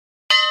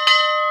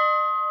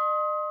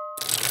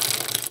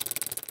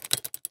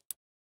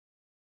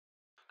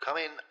Come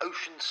in,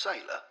 Ocean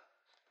Sailor.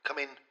 Come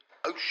in,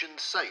 Ocean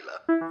Sailor.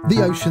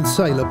 The Ocean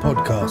Sailor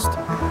Podcast.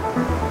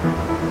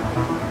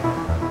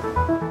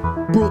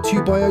 Brought to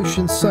you by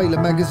Ocean Sailor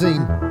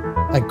Magazine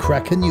and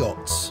Kraken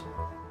Yachts.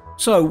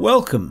 So,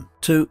 welcome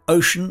to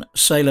Ocean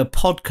Sailor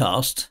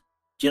Podcast.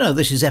 Do you know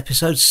this is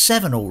episode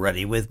 7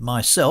 already with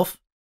myself,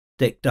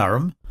 Dick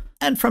Durham,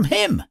 and from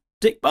him,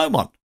 Dick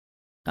Beaumont.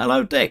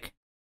 Hello, Dick.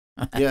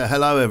 Yeah,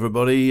 hello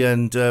everybody,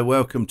 and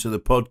welcome to the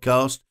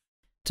podcast.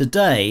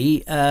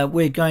 Today,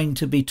 we're going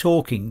to be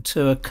talking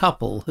to a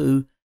couple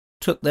who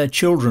took their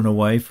children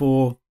away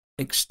for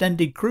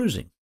extended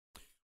cruising.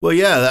 Well,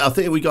 yeah, I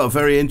think we got a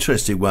very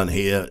interesting one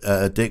here,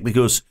 Dick,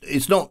 because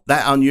it's not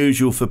that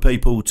unusual for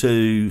people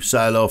to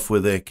sail off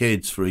with their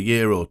kids for a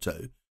year or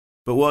two.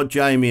 But what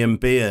Jamie and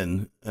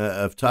Behan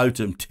of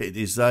Totem did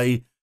is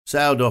they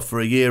sailed off for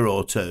a year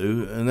or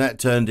two, and that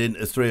turned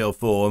into 3 or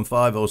 4 and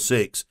 5 or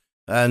 6,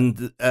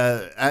 and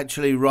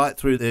actually right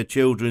through their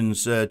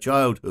children's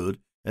childhood.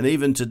 And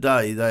even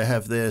today, they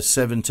have their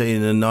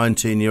 17 and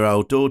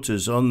 19-year-old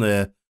daughters on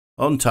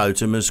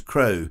Totem as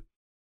crew.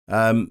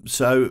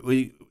 So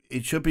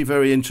it should be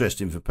very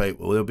interesting for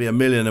people. There'll be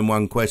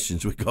 1,000,001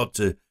 questions we've got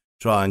to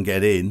try and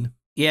get in.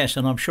 Yes,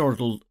 and I'm sure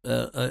it'll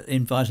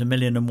invite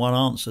 1,000,001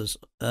 answers.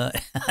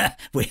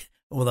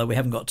 Although we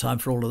haven't got time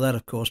for all of that,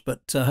 of course.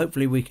 But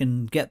hopefully we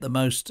can get the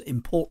most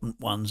important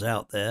ones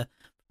out there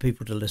for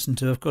people to listen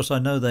to. Of course, I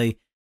know they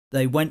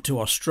went to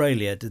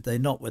Australia, did they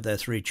not, with their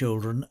 3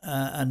 children,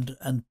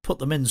 and put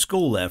them in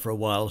school there for a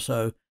while.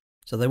 So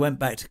they went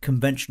back to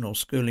conventional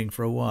schooling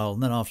for a while.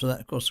 And then after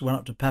that, of course, they went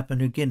up to Papua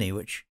New Guinea,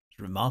 which is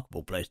a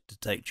remarkable place to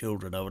take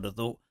children, I would have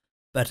thought.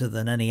 Better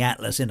than any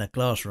atlas in a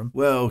classroom.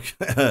 Well,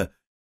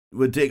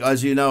 Dick,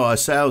 as you know, I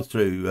sailed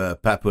through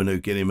Papua New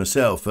Guinea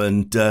myself,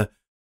 and I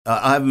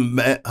haven't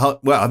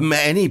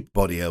met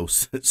anybody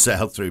else that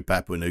sailed through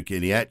Papua New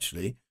Guinea,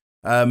 actually.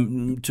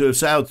 To have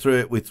sailed through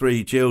it with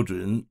 3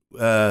 children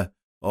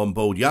on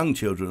board, young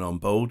children on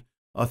board,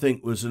 I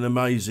think was an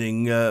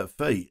amazing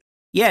feat.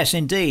 Yes,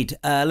 indeed.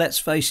 Let's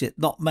face it,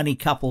 not many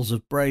couples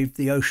have braved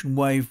the ocean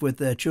wave with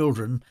their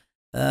children,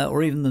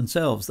 or even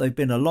themselves. They've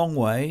been a long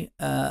way,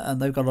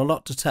 and they've got a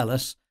lot to tell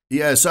us.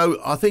 Yeah, so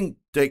I think,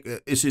 Dick,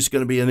 this is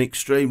going to be an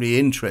extremely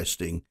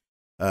interesting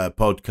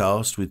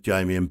podcast with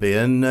Jamie and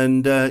Behan,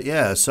 and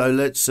so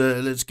let's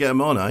get them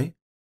on, eh?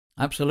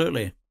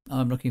 Absolutely.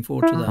 I'm looking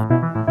forward to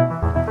that.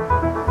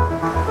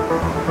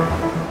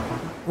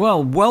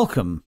 Well,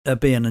 welcome,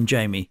 Behan and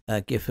Jamie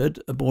Gifford,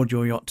 aboard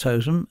your yacht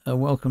Totem.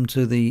 Welcome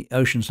to the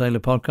Ocean Sailor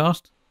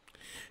Podcast.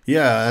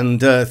 Yeah, and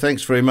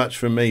thanks very much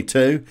from me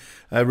too.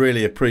 I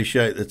really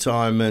appreciate the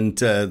time and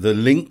the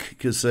link,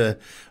 because I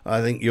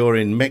think you're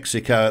in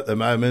Mexico at the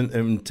moment,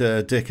 and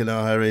Dick and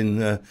I are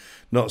in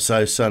not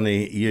so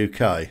sunny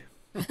UK.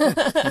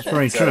 That's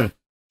very true.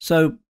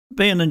 So,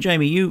 Behan and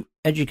Jamie, you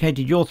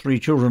educated your 3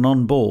 children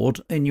on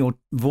board in your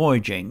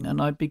voyaging,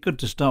 and I'd be good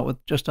to start with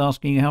just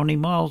asking you how many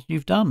miles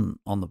you've done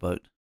on the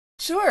boat.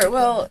 Sure.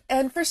 Well,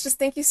 and first, just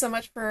thank you so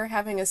much for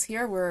having us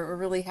here. We're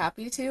really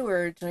happy to.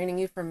 We're joining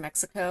you from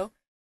Mexico,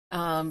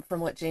 from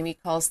what Jamie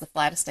calls the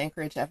flattest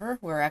anchorage ever.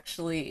 We're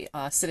actually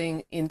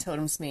sitting in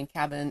Totem's main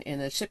cabin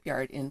in a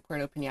shipyard in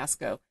Puerto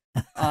Penasco,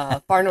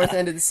 far north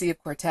end of the Sea of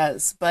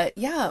Cortez. But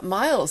yeah,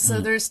 miles. So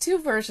there's 2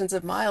 versions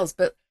of miles,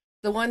 but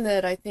the one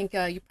that I think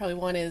you probably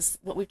want is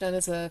what we've done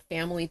as a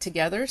family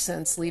together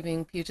since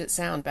leaving Puget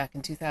Sound back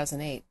in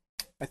 2008.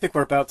 I think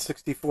we're about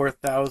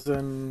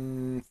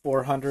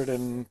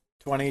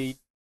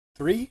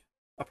 64,423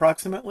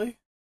 approximately.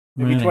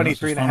 Maybe Really?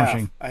 23 and a half.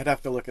 Astonishing. I'd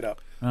have to look it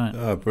up. Right.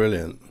 Oh,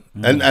 brilliant.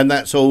 Yeah. And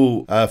that's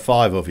all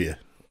 5 of you?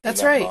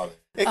 That's right.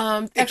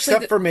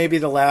 Except for maybe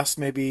the last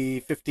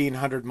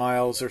 1,500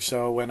 miles or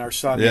so when our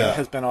son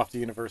has been off to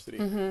university.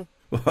 Mm-hmm.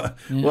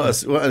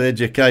 What an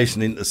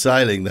education into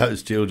sailing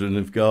those children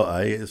have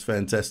got, eh? It's a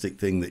fantastic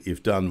thing that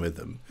you've done with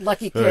them.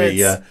 Lucky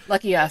kids.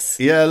 Lucky us.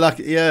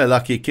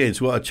 Lucky kids.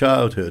 What a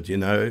childhood, you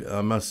know.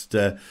 I must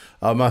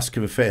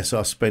confess,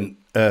 I spent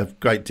a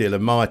great deal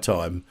of my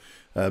time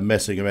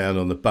messing around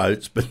on the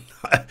boats, but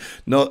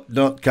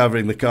not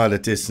covering the kind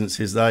of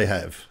distances they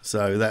have.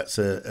 So that's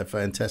a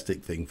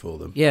fantastic thing for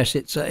them. Yes,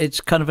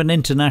 it's kind of an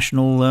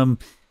international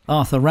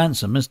Arthur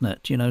Ransom, isn't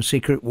it? You know,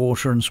 Secret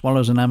Water and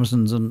Swallows and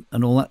Amazons and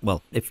all that.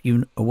 Well, if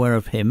you're aware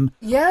of him,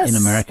 yes, in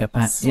America,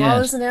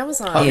 Swallows and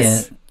Amazons. Oh,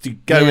 yeah.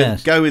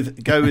 Go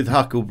with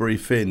Huckleberry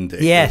Finn,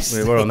 Dick. Yes,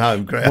 we're on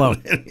home ground. Well,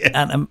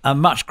 and a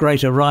much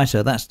greater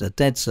writer. That's the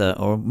Dead Sir,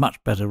 or a much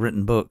better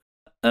written book.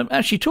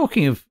 Actually,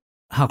 talking of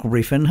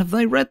Huckleberry Finn, have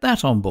they read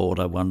that on board,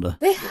 I wonder?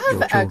 They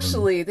have,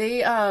 actually.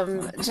 They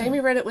Jamie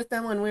read it with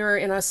them when we were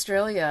in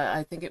Australia.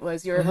 I think it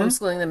was. You were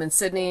homeschooling them in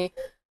Sydney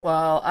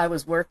while I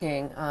was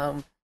working.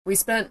 We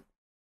spent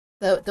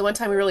the one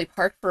time we really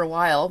parked for a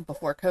while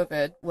before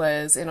COVID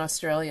was in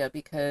Australia,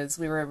 because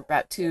we were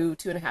about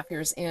 2.5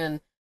 years in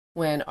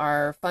when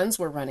our funds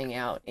were running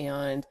out,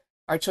 and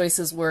our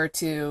choices were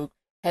to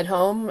head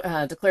home,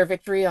 declare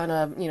victory on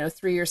a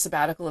 3-year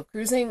sabbatical of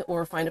cruising,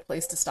 or find a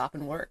place to stop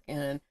and work.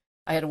 And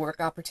I had a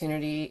work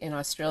opportunity in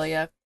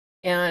Australia,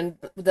 and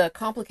the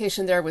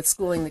complication there with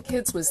schooling the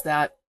kids was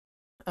that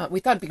we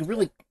thought it'd be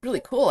really,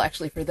 really cool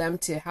actually for them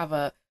to have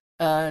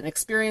an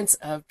experience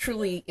of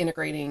truly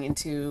integrating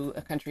into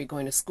a country,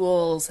 going to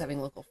schools,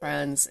 having local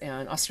friends,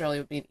 and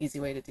Australia would be an easy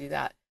way to do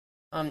that.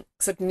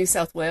 Except in New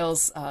South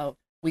Wales,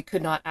 we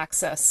could not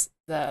access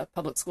the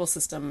public school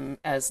system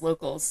as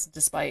locals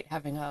despite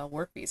having a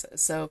work visa.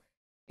 So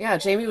yeah,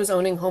 Jamie was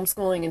owning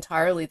homeschooling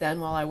entirely then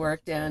while I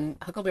worked, and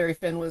Huckleberry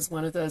Finn was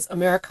one of those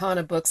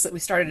Americana books that we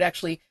started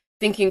actually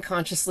thinking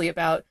consciously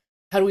about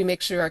how do we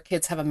make sure our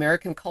kids have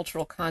American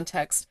cultural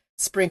context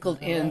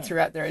sprinkled in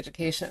throughout their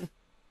education.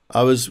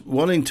 I was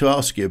wanting to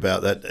ask you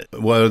about that.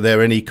 Were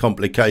there any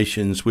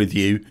complications with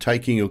you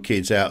taking your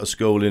kids out of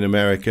school in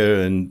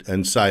America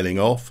and sailing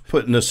off,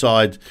 putting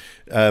aside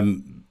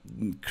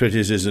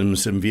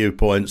criticisms and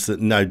viewpoints that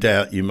no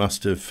doubt you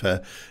must have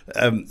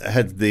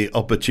had the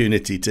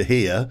opportunity to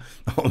hear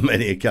on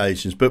many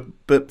occasions,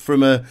 but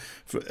from a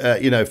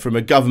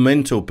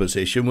governmental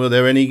position, were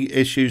there any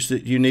issues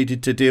that you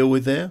needed to deal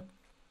with there?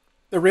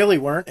 There really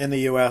weren't in the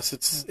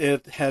U.S.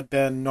 It had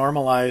been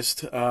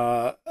normalized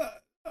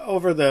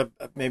over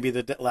maybe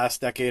the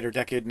last decade or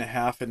decade and a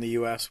half in the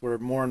U.S., where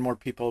more and more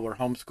people were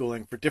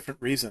homeschooling for different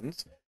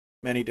reasons,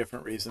 many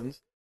different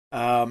reasons.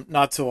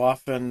 Not so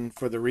often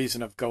for the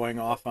reason of going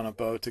off on a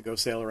boat to go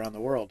sail around the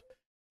world,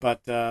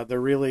 but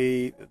there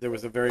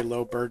was a very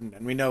low burden,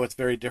 and we know it's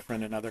very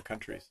different in other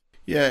countries.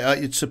 Yeah,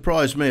 it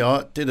surprised me.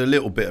 I did a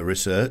little bit of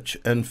research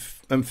and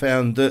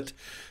found that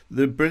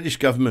the British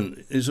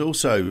government is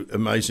also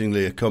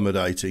amazingly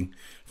accommodating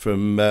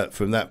from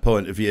that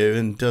point of view,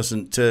 and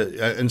doesn't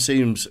and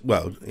seems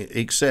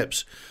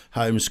accepts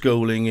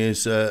homeschooling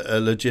is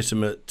a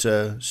legitimate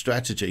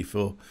strategy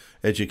for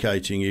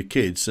educating your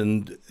kids,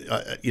 and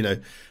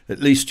at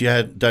least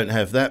you don't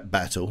have that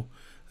battle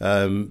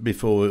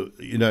before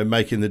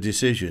making the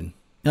decision.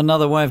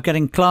 Another way of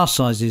getting class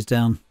sizes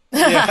down.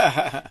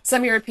 Yeah.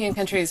 Some European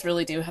countries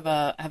really do have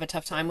a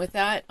tough time with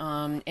that.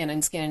 And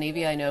in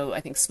Scandinavia, I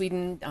think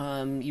Sweden,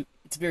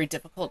 it's very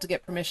difficult to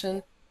get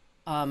permission.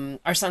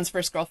 Our son's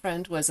first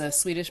girlfriend was a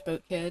Swedish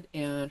boat kid,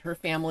 and her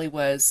family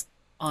was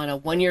on a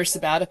 1-year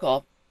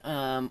sabbatical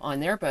on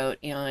their boat,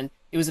 and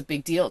it was a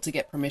big deal to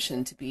get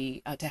permission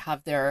to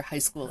have their high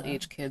school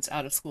age kids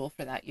out of school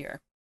for that year.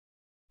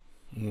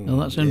 Well,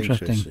 that's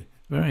interesting.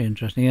 Very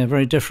interesting. Yeah,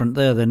 very different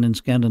there than in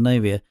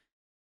Scandinavia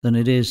than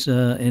it is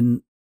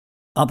in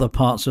other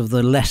parts of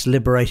the less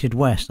liberated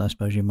West, I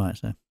suppose you might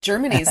say.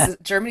 Germany's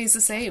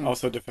the same.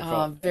 Also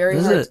difficult. Very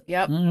is hard. It?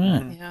 Yep.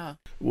 Right. Yeah.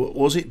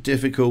 Was it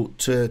difficult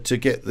to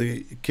get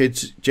the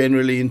kids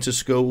generally into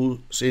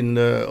schools in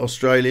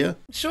Australia?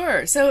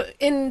 Sure. So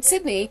in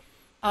Sydney,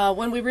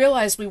 when we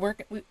realized we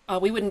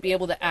wouldn't be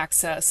able to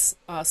access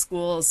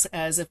schools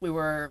as if we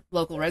were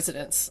local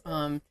residents,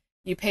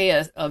 you pay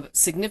a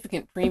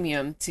significant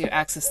premium to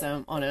access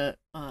them on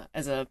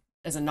as a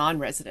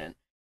non-resident.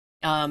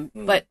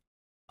 But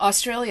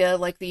Australia,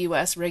 like the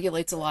U.S.,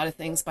 regulates a lot of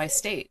things by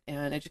state,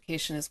 and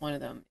education is one of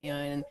them.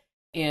 And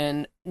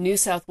in New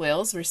South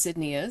Wales, where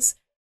Sydney is,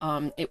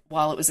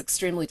 while it was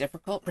extremely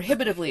difficult,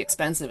 prohibitively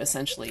expensive,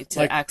 essentially,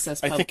 to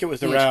access. I think it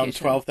was around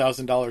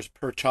 $12,000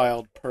 per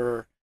child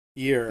per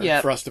year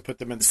for us to put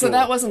them in school. So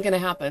that wasn't going to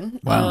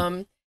happen.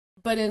 Wow.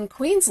 But in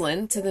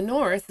Queensland, to the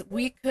north,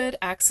 we could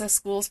access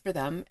schools for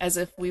them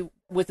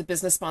with a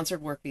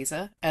business-sponsored work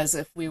visa, as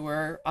if we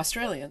were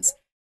Australians.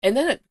 And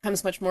then it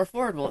becomes much more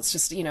affordable. It's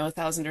just,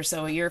 $1,000 or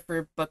so a year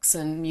for books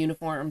and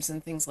uniforms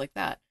and things like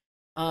that.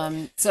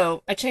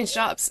 So I changed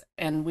jobs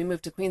and we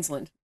moved to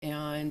Queensland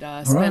and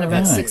spent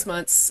about 6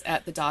 months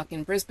at the dock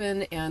in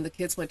Brisbane, and the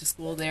kids went to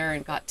school there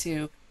and got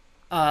to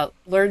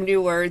learn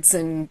new words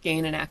and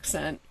gain an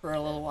accent for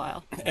a little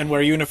while. And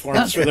wear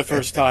uniforms for the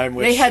first time.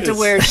 They had to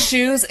wear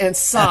shoes and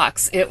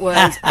socks. It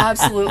was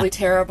absolutely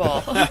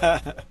terrible.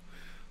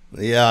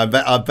 Yeah,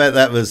 I bet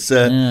that was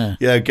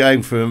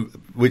going from,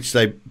 which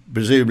they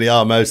presumably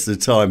are most of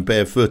the time,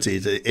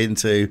 barefooted,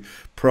 into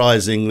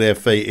prizing their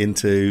feet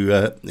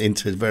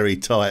into very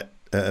tight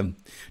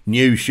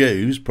new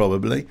shoes,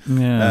 probably.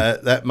 Yeah.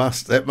 That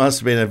must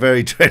have been a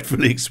very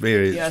dreadful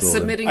experience. Yeah, for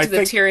submitting them. to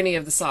the tyranny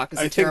of the sock is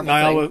a terrible thing.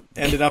 I think Niall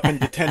ended up in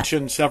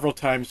detention several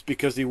times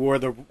because he wore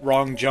the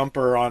wrong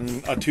jumper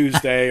on a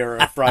Tuesday or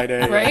a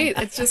Friday. Right?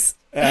 It's just...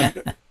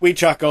 And we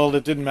chuckled.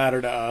 It didn't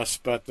matter to us,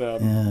 but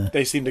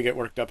they seemed to get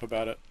worked up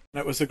about it. And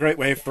it was a great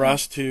way for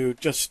us to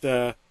just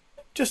to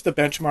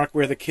benchmark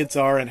where the kids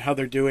are and how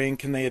they're doing.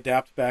 Can they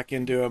adapt back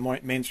into a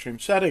mainstream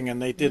setting?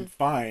 And they did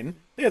fine.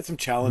 They had some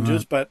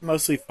challenges, but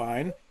mostly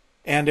fine.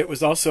 And it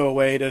was also a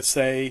way to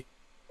say,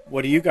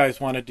 what do you guys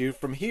want to do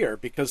from here?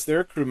 Because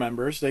they're crew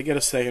members. They get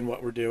a say in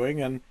what we're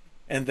doing. And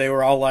they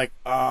were all like,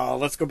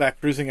 let's go back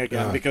cruising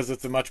again because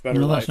it's a much better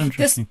life.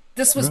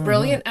 This was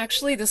brilliant,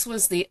 actually. This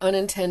was the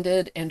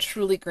unintended and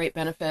truly great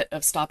benefit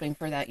of stopping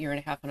for that year and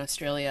a half in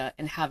Australia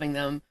and having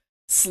them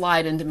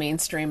slide into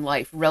mainstream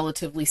life,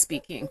 relatively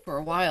speaking, for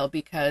a while,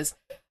 because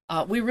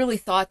we really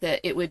thought that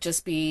it would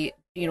just be,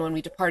 when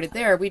we departed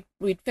there,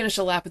 we'd finish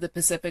a lap of the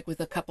Pacific with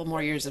a couple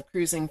more years of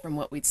cruising from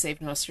what we'd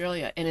saved in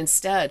Australia. And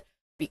instead,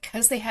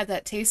 because they had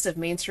that taste of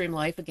mainstream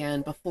life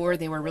again before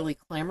they were really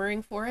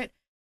clamoring for it,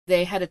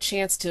 they had a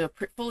chance to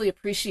fully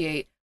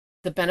appreciate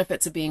the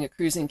benefits of being a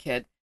cruising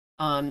kid.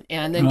 And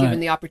then given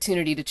the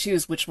opportunity to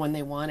choose which one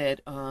they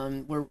wanted,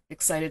 we're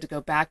excited to go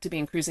back to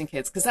being cruising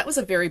kids, because that was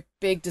a very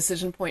big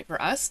decision point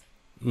for us.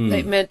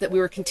 It meant that we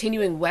were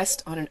continuing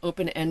west on an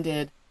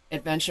open-ended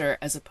adventure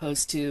as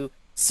opposed to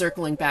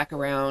circling back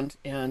around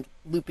and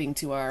looping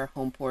to our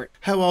home port.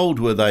 How old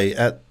were they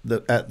at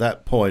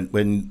that point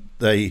when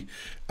they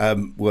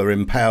were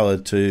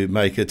empowered to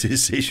make a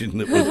decision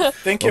that would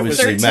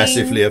obviously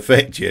massively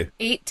affect you?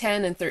 8,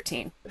 10, and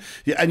 13.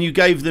 Yeah, and you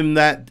gave them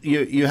that.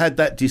 You had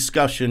that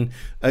discussion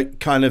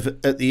kind of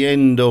at the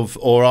end of,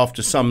 or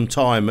after some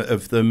time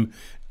of them,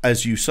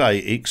 as you say,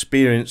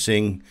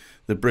 experiencing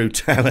the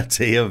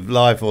brutality of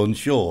life on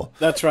shore.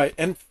 That's right.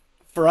 And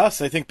for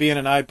us, I think Behan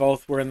and I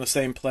both were in the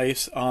same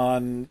place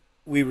on,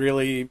 we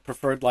really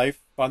preferred life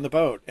on the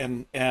boat,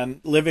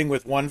 and living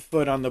with one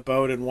foot on the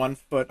boat and one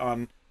foot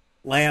on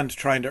land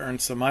trying to earn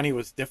some money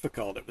was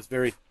difficult. It was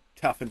very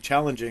tough and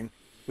challenging.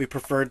 We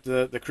preferred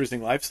the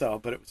cruising lifestyle,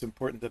 but it was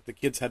important that the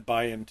kids had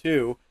buy-in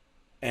too,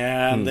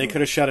 and they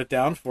could have shut it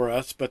down for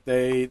us, but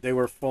they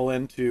were full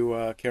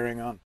into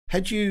carrying on.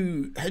 Had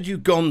you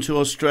gone to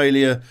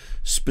Australia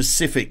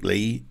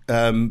specifically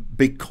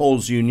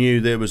because you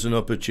knew there was an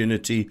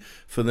opportunity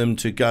for them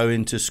to go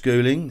into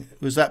schooling?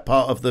 Was that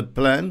part of the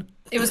plan?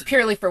 It was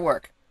purely for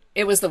work.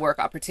 It was the work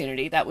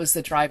opportunity. That was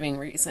the driving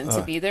reason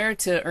to be there,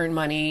 to earn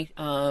money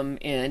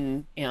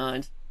and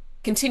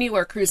continue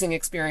our cruising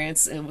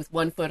experience with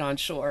one foot on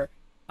shore,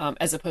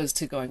 as opposed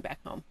to going back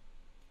home.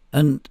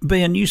 And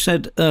Behan, you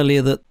said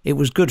earlier that it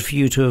was good for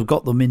you to have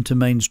got them into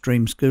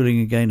mainstream schooling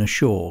again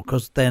ashore,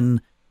 because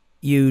then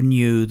you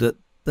knew that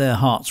their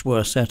hearts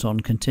were set on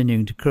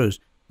continuing to cruise.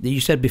 You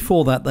said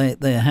before that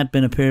there had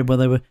been a period where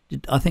they were,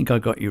 I think I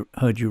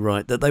heard you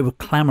right, that they were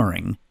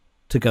clamouring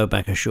to go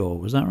back ashore.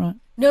 Was that right?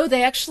 No,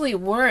 they actually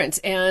weren't,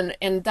 and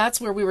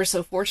that's where we were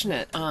so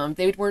fortunate.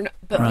 They weren't,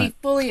 but we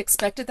fully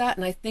expected that,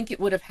 and I think it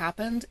would have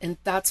happened, and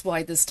that's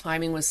why this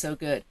timing was so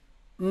good.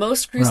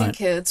 Most cruising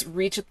kids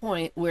reach a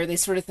point where they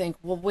sort of think,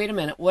 well, wait a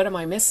minute, what am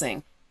I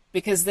missing?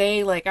 Because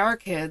they, like our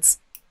kids,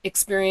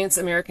 experience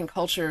American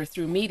culture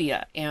through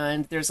media,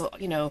 and there's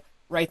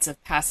rites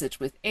of passage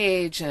with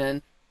age,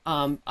 and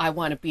I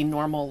want to be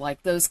normal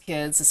like those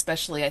kids,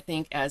 especially I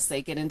think as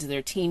they get into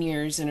their teen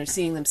years and are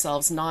seeing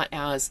themselves not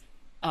as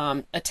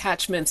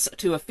attachments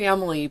to a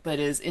family, but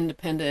as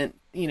independent,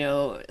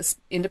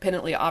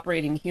 independently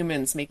operating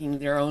humans making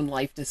their own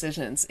life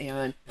decisions.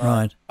 And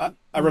I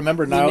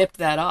remember now nipped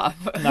that off.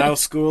 Niles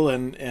School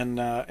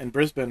in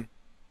Brisbane,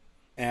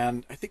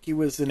 and I think he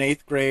was in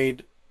 8th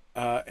grade.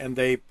 And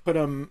they put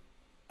him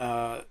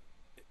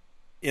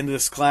in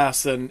this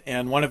class,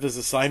 and one of his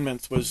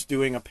assignments was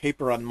doing a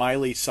paper on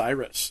Miley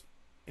Cyrus.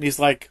 And he's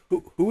like,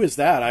 who is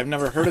that? I've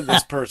never heard of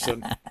this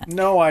person.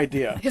 No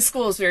idea. His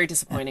school is very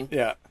disappointing.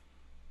 Yeah.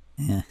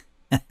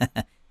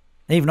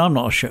 Even I'm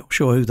not sure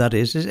who that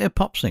is. Is it a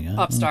pop singer?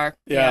 Pop star.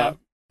 Yeah.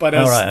 But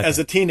as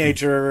a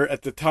teenager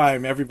at the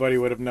time, everybody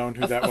would have known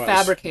who that was. A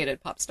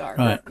fabricated pop star.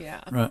 Right.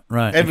 Yeah.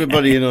 Right.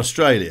 Everybody in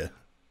Australia.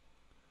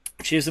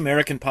 She's an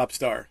American pop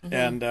star,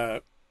 and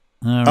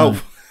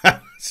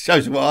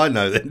shows what I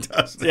know then,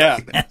 doesn't it? Yeah.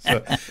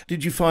 So,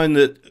 did you find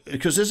that,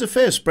 because there's a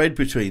fair spread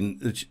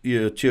between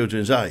your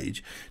children's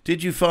age,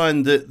 did you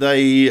find that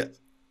they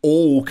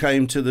all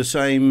came to the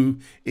same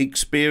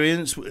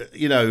experience?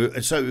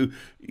 The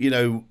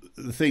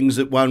things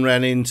that one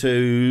ran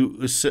into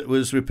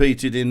was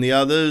repeated in the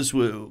others.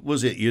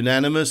 Was it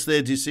unanimous,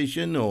 their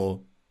decision, or?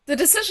 The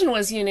decision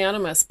was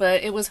unanimous,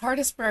 but it was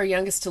hardest for our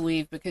youngest to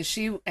leave because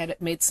she had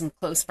made some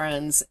close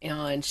friends,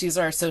 and she's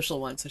our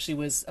social one, so she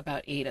was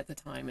about 8 at the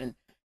time, and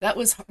that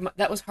was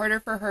harder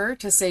for her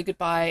to say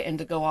goodbye and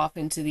to go off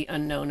into the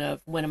unknown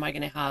of when am I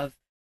going to have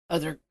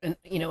another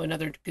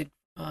good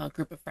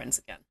group of friends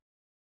again.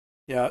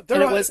 Yeah,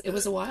 and it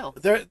was a while.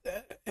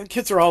 And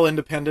kids are all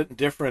independent and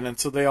different, and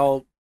so they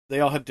all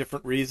had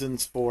different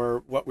reasons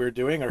for what we were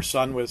doing. Our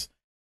son was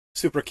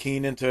super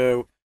keen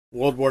into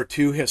World War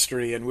II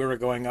history, and we were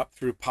going up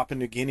through Papua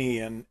New Guinea,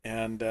 and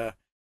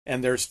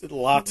there's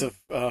lots of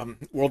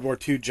World War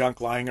II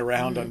junk lying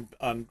around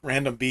on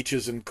random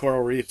beaches and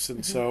coral reefs,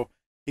 and so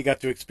he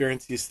got to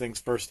experience these things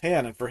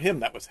firsthand, and for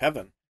him that was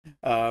heaven.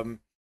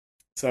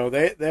 So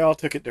they all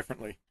took it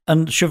differently.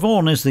 And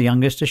Siobhan is the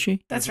youngest, is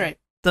she? That's right.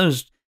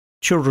 Those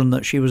children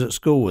that she was at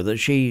school with,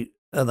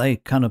 are they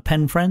kind of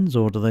pen friends,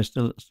 or do they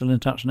still in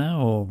touch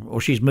now,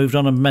 or she's moved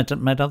on and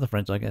met other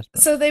friends, I guess?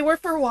 But. So they were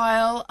for a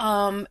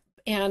while.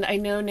 And I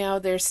know now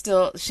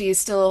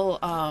she's got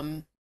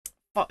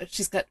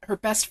her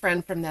best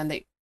friend from then.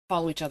 They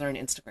follow each other on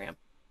Instagram.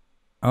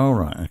 Oh,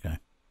 right. Okay.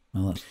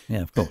 Well,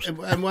 of course.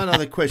 And one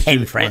other question.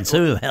 Pen friends.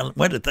 Who the hell?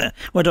 Where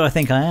do I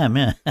think I am?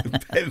 Yeah.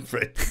 Pen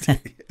friends.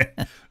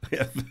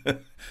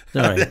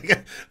 Sorry.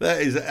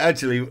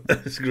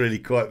 That's really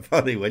quite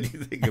funny when you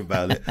think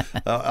about it.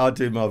 I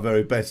do my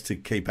very best to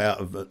keep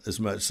out of as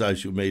much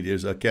social media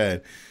as I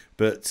can.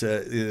 But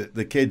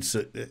the kids,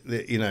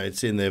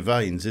 it's in their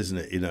veins, isn't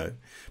it?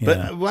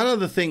 But one of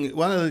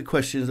the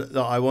questions that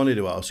I wanted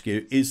to ask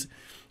you is,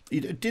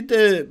 Did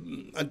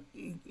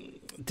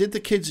the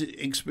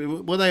kids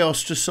were they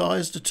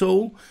ostracised at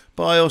all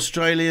by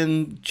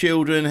Australian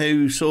children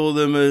who saw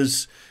them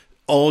as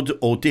odd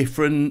or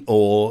different,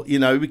 or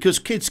because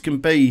kids can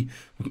be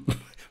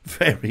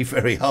very,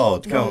 very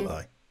hard, can't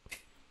they?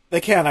 They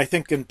can. I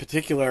think in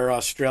particular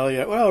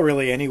Australia, well,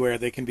 really anywhere,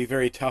 they can be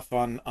very tough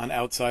on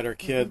outsider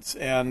kids,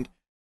 and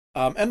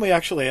we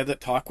actually had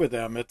that talk with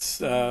them. It's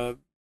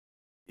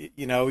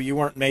you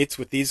weren't mates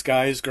with these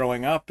guys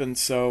growing up, and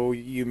so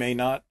you may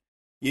not,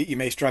 you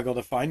may struggle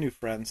to find new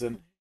friends, and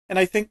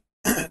I think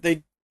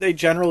they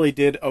generally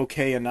did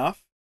okay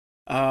enough.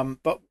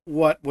 But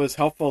what was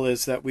helpful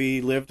is that we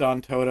lived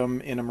on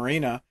Totem in a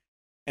marina,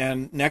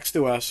 and next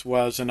to us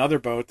was another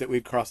boat that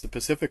we'd crossed the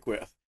Pacific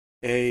with,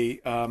 a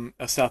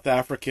South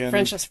African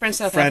French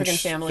South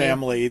African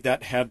family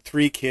that had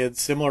 3 kids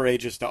similar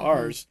ages to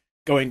ours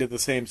going to the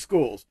same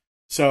schools.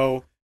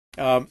 So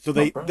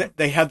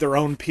they had their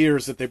own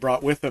peers that they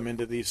brought with them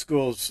into these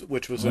schools,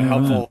 which was a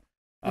helpful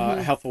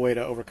way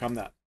to overcome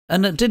that.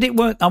 And did it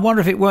work? I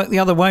wonder if it worked the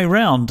other way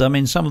round. I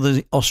mean, some of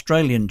the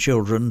Australian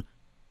children,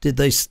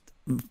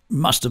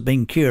 must have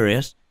been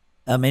curious.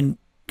 I mean,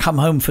 come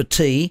home for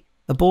tea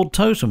aboard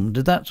Totem.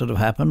 Did that sort of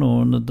happen,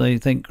 or did they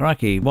think,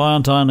 crikey, why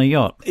aren't I on a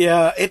yacht?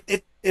 Yeah,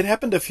 it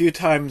happened a few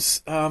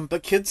times,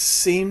 but kids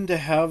seem to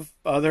have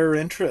other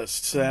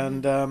interests,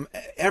 and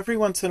every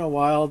once in a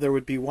while there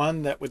would be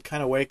one that would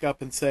kind of wake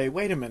up and say,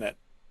 wait a minute,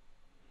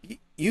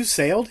 you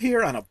sailed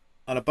here on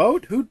a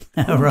boat? Who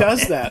Right.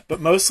 does that? But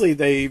mostly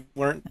they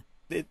weren't,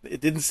 it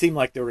didn't seem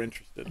like they were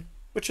interested,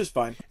 which is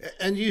fine.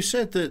 And you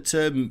said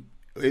that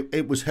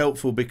it was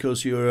helpful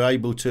because you were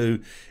able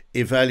to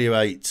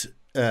evaluate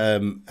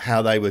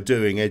how they were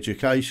doing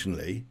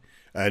educationally,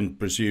 and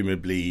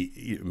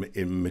presumably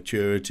in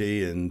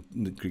maturity and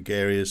the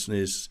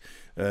gregariousness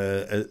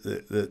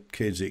that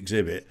kids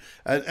exhibit.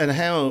 And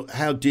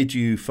how did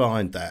you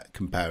find that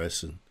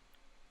comparison?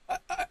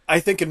 I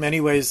think in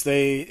many ways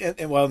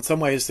in some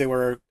ways they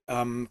were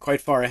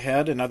quite far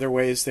ahead. In other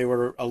ways they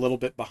were a little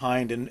bit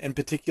behind. In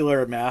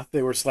particular, math,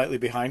 they were slightly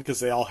behind because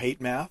they all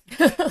hate math.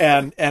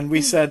 and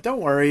we said,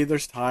 don't worry,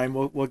 there's time.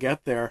 We'll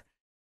get there.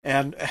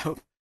 And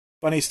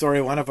funny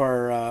story, one of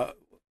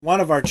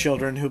our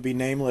children, who'll be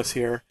nameless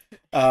here,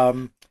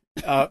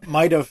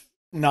 might have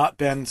not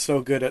been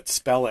so good at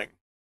spelling,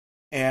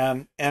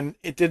 and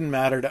it didn't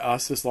matter to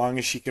us as long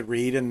as she could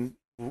read and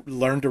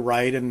learn to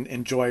write and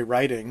enjoy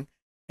writing,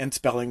 and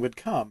spelling would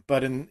come.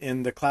 But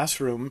in the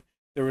classroom,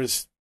 there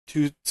was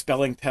 2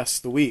 spelling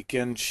tests a week,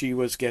 and she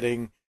was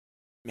getting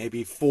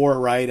maybe 4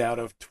 right out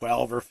of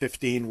 12 or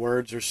 15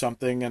 words or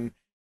something. And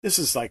this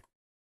is like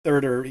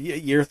third or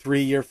year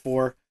 3, year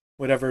 4,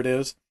 whatever it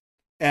is.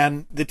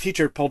 And the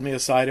teacher pulled me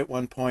aside at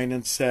one point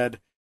and said,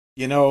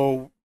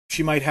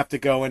 she might have to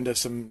go into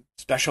some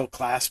special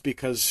class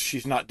because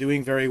she's not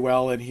doing very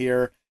well in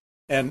here.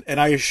 And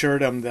I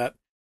assured him that,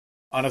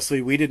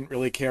 honestly, we didn't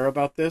really care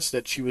about this,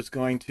 that she was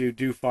going to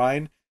do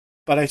fine.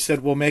 But I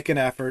said, we'll make an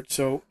effort.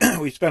 So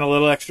we spent a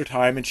little extra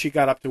time, and she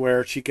got up to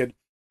where she could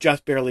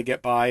just barely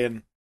get by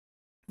and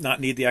not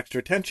need the extra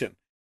attention.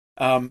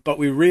 But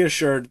we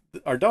reassured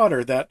our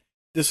daughter that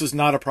this was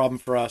not a problem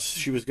for us.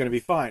 She was going to be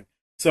fine.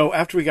 So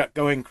after we got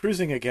going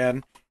cruising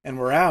again and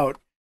we're out,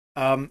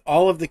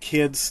 all of the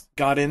kids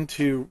got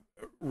into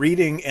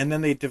reading, and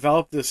then they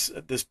developed this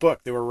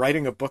book. They were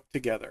writing a book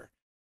together,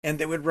 and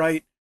they would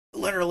write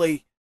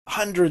literally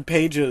 100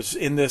 pages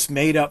in this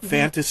made-up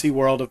fantasy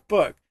world of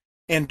book.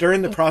 And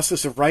during the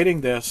process of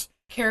writing this,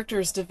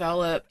 characters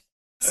developed,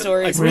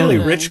 stories, like really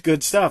rich,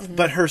 good stuff. Mm-hmm.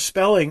 But her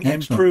spelling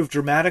Excellent. improved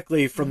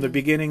dramatically from the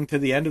beginning to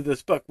the end of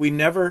this book. We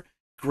never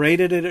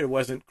graded it. It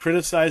wasn't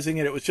criticizing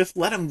it. It was just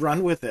let them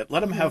run with it.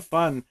 Let them have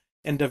fun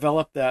and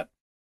develop that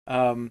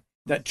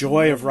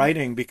joy of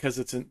writing because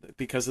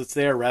it's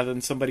there, rather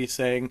than somebody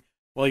saying,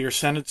 well, your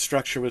sentence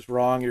structure was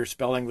wrong, your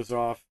spelling was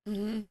off.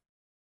 Mm-hmm.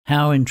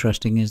 How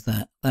interesting is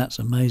that? That's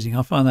amazing.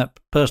 I find that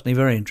personally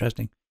very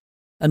interesting.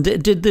 And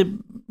did the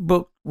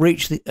book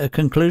reach a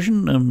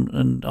conclusion?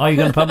 And are you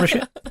going to publish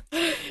it?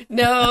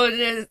 No,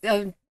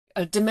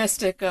 a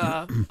domestic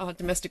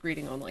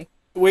reading only.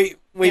 We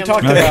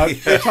talked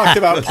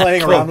about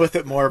playing around with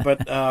it more,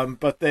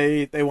 but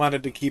they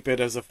wanted to keep it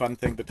as a fun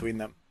thing between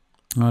them.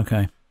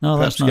 Okay. No,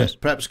 that's nice.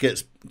 Perhaps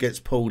gets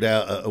pulled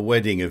out at a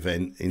wedding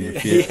event in the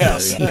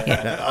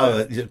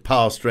future.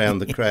 Passed round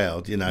the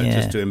crowd,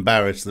 just to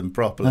embarrass them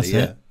properly.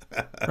 That's it.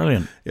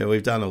 Brilliant. Yeah,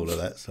 we've done all of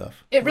that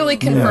stuff. It really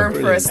confirmed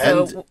for us,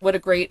 though, And what a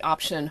great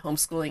option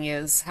homeschooling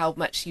is, how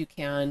much you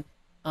can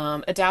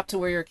adapt to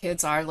where your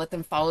kids are, let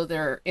them follow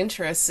their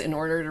interests in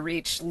order to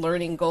reach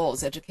learning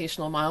goals,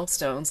 educational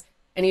milestones.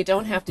 And you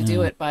don't have to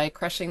do it by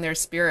crushing their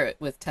spirit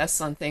with tests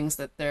on things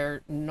that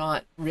they're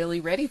not really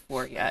ready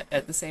for yet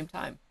at the same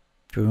time.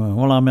 Sure.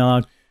 Well, I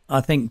mean,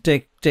 I think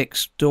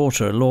Dick's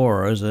daughter,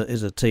 Laura,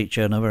 is a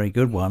teacher, and a very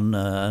good one,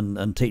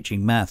 and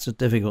teaching maths is a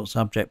difficult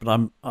subject.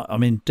 But I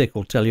mean, Dick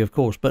will tell you, of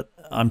course, but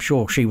I'm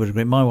sure she would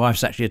agree. My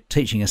wife's actually a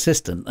teaching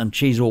assistant, and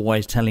she's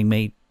always telling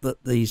me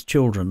that these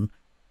children,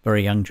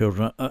 very young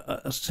children,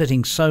 are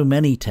sitting so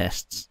many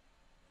tests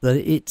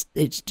that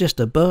it's just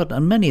a burden,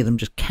 and many of them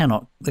just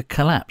cannot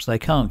collapse. They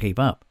can't keep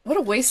up. What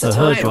a waste So of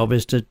time. her job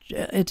is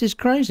it is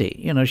crazy.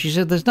 You know, she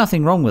said there's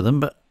nothing wrong with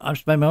them, but I've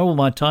spent all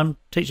my time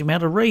teaching them how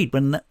to read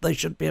when they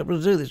should be able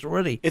to do this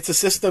already. It's a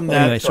system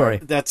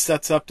that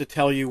sets up to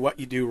tell you what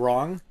you do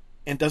wrong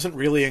and doesn't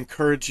really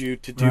encourage you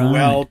to do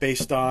well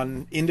based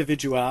on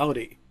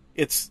individuality.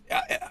 It's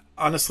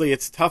honestly,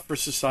 it's tough for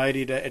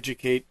society to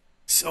educate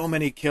so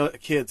many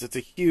kids. It's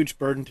a huge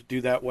burden to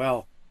do that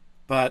well,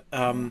 but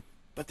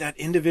that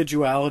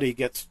individuality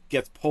gets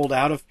pulled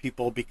out of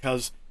people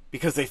because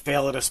they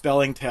fail at a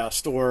spelling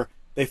test, or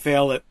they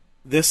fail at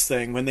this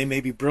thing when they may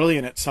be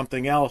brilliant at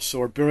something else,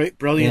 or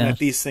brilliant at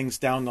these things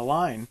down the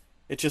line.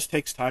 It just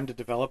takes time to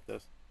develop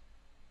this.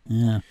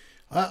 Yeah.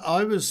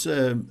 I was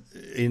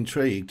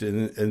intrigued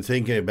and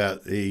thinking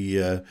about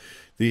the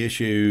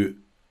issue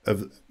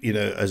of, you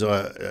know, as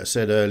I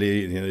said earlier,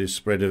 you know, the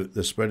spread of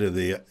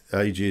the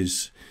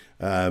ages.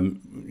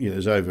 You know,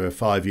 it's over a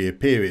 5-year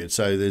period,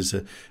 so there's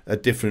a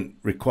different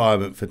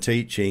requirement for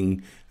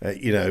teaching,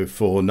 you know,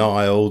 for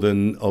Niall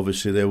than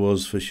obviously there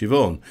was for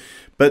Siobhan.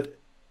 But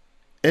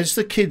as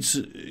the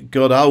kids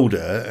got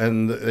older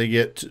and they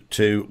get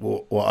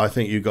to what I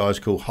think you guys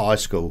call high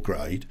school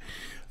grade,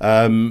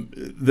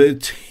 the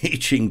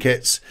teaching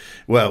gets,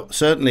 well,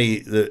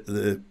 certainly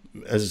the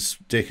as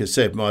Dick has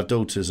said, my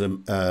daughter's a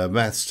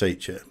maths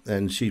teacher,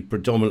 and she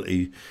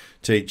predominantly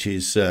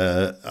teaches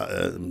GCSEs,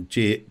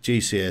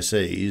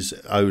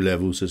 O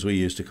levels as we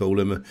used to call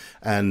them,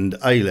 and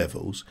A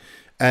levels.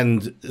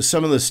 And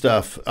some of the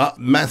stuff,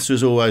 maths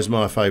was always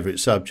my favourite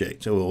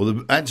subject,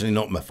 or actually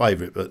not my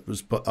favourite, but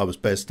I was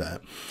best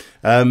at.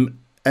 And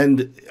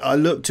I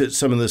looked at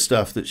some of the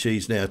stuff that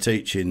she's now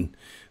teaching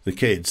the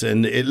kids,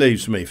 and it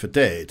leaves me for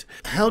dead.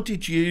 How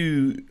did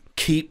you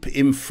keep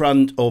in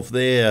front of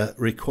their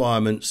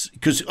requirements?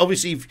 Because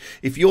obviously,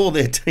 if you're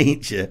their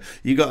teacher,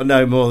 you got to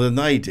know more than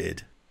they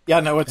did. Yeah,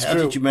 no, it's true. How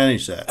did you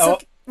manage that? So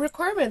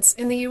requirements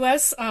in the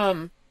U.S.,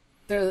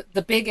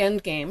 the big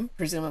end game,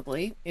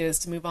 presumably, is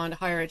to move on to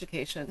higher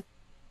education.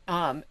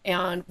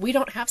 And we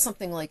don't have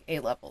something like A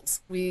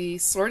levels. We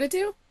sort of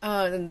do.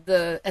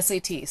 The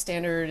SAT,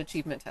 Standard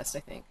Achievement Test, I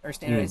think, or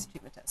Standardized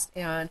Achievement Test.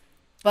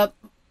 But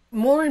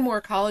more and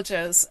more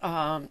colleges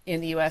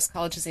in the U.S.,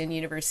 colleges and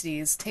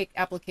universities, take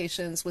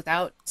applications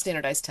without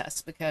standardized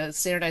tests, because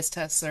standardized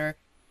tests are,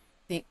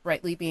 I think,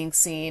 rightly being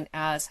seen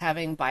as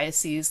having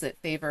biases that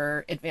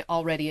favor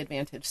already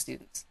advantaged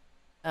students.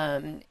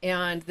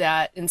 And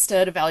that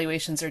instead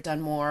evaluations are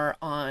done more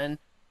on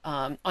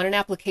an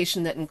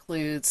application that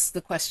includes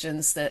the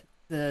questions that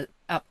the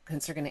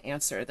applicants are going to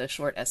answer, the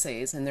short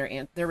essays and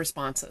their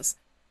responses.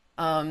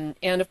 And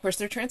of course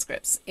their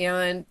transcripts,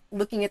 and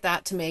looking at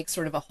that to make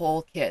sort of a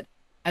whole kid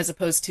as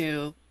opposed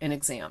to an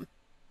exam.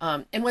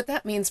 And what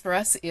that means for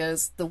us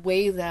is the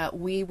way that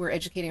we were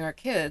educating our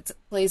kids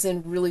plays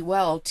in really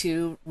well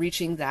to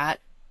reaching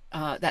that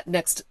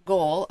next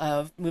goal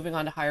of moving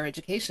on to higher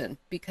education,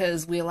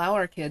 because we allow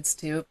our kids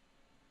to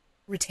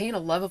retain a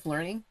love of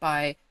learning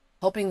by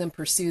helping them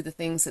pursue the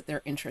things that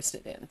they're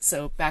interested in.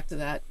 So back to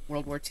that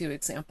World War II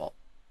example.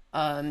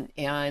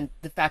 And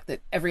the fact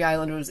that every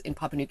island in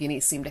Papua New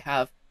Guinea seemed to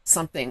have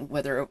something,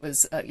 whether it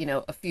was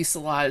a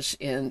fuselage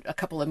in a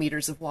couple of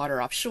meters of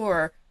water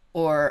offshore,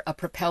 or a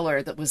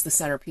propeller that was the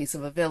centerpiece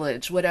of a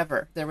village,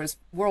 whatever. There was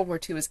World War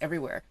II was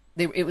everywhere.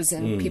 It was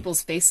in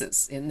people's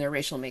faces, in their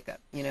racial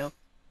makeup,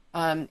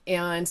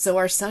 and so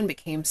our son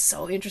became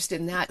so interested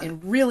in that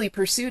and really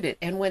pursued it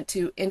and went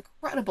to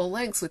incredible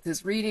lengths with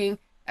his reading,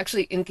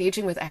 actually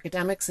engaging with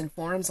academics and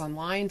forums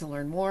online to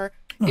learn more.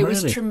 It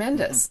was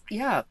tremendous.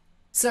 Yeah.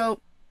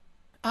 So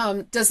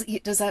does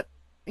that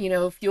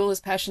fuel his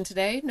passion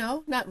today?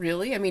 No, not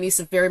really. I mean, he's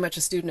very much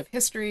a student of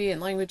history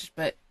and language,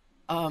 but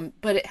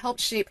it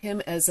helped shape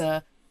him as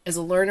a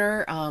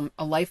learner,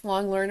 a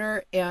lifelong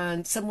learner,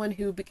 and someone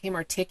who became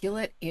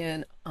articulate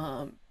in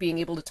being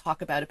able to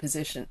talk about a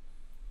position.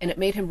 And it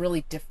made him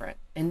really different.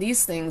 And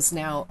these things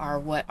now are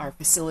what are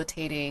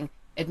facilitating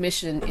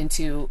admission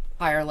into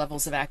higher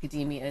levels of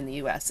academia in the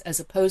U.S., as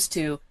opposed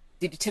to,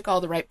 did you tick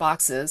all the right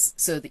boxes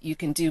so that you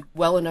can do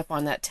well enough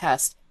on that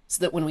test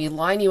so that when we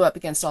line you up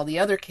against all the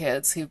other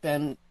kids who've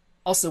been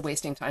also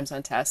wasting times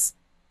on tests,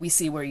 we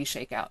see where you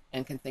shake out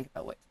and can think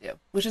about what to do,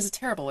 which is a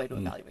terrible way to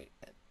evaluate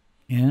a kid.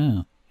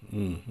 Yeah.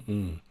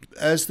 Mm-hmm.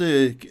 As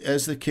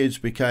the kids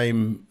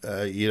became,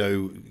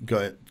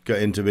 got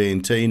into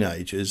being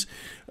teenagers,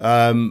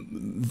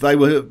 they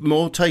were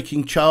more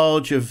taking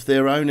charge of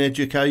their own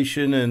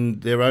education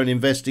and their own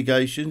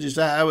investigations. Is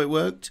that how it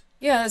worked?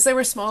 Yeah, as they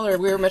were smaller,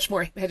 we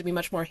were had to be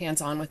much more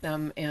hands-on with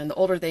them, and the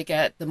older they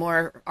get, the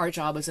more our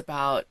job is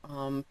about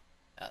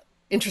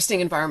interesting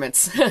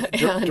environments,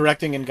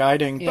 directing and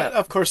guiding. Yeah, but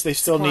of course, they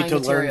still need to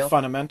material. learn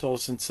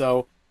fundamentals, and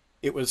so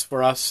it was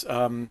for us.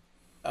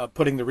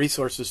 Putting the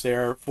resources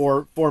there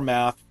for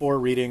math, for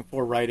reading,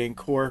 for writing,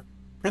 core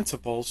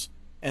principles,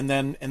 and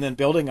then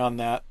building on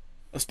that,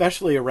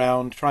 especially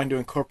around trying to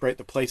incorporate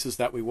the places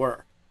that we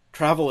were.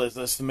 Travel is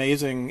this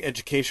amazing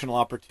educational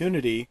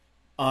opportunity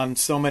on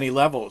so many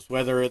levels,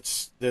 whether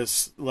it's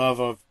this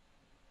love of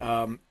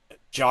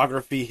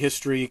geography,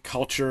 history,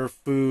 culture,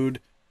 food,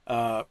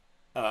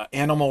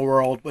 animal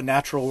world,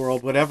 natural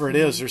world, whatever it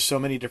is. There's so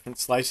many different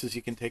slices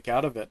you can take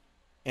out of it.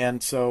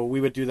 And so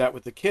we would do that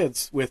with the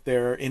kids with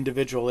their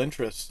individual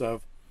interests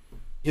of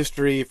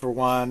history for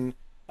one.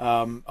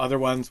 Other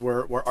ones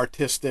were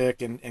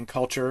artistic and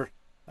culture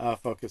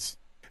focus.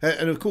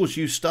 And of course,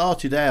 you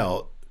started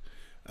out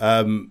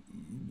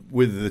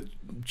with the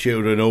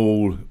children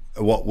all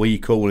what we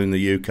call in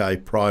the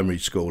UK primary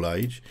school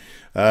age,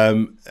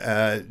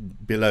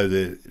 below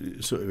the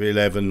sort of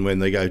 11 when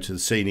they go to the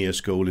senior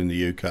school in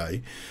the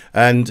UK,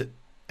 and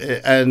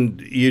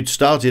you'd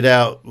started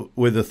out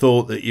with the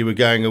thought that you were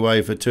going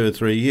away for 2 or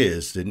 3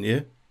 years, didn't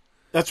you?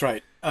 That's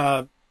right.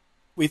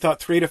 We thought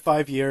 3 to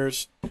 5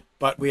 years,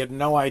 but we had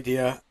no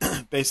idea.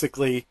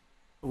 Basically,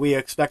 we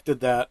expected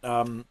that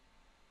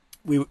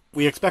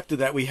we expected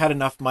that we had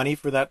enough money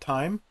for that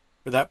time,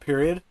 for that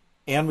period,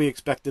 and we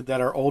expected that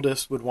our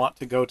oldest would want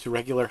to go to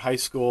regular high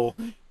school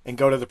and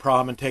go to the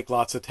prom and take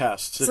lots of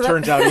tests. So it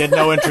turns out he had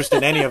no interest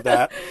in any of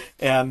that,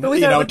 and but we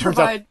thought it would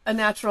provide a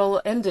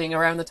natural ending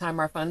around the time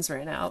our funds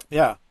ran out.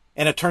 Yeah,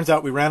 and it turns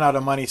out we ran out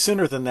of money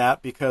sooner than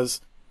that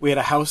because we had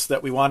a house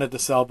that we wanted to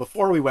sell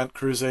before we went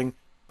cruising,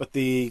 but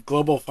the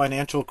global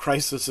financial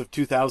crisis of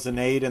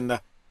 2008 and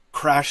the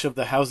crash of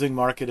the housing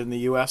market in the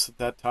U.S. at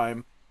that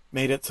time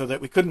made it so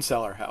that we couldn't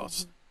sell our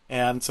house.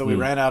 And so we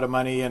ran out of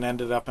money and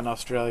ended up in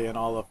Australia, and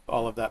all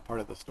of that part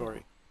of the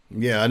story.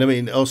 Yeah, and I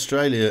mean,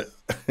 Australia,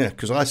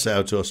 because I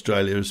sailed to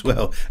Australia as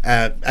well,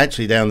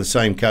 actually down the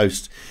same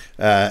coast,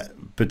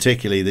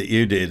 particularly that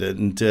you did.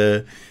 And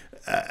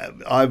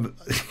I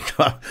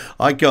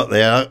got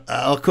there,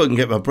 I couldn't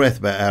get my breath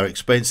about how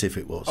expensive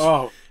it was.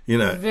 Oh,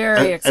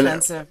 very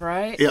expensive,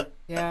 right? Yeah.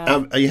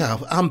 Yeah,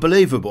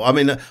 unbelievable. I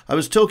mean, I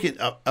was talking.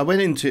 I went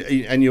into,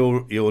 and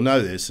you'll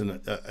know this, and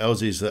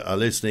Aussies that are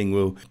listening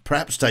will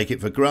perhaps take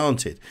it for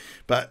granted.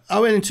 But I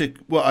went into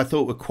what I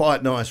thought were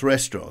quite nice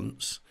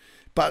restaurants,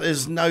 but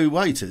there's no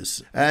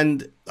waiters.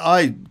 And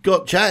I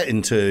got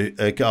chatting to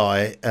a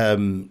guy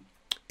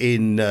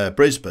in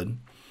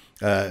Brisbane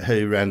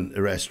who ran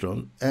a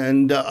restaurant,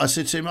 and I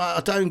said to him, "I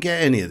don't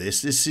get any of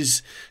this. This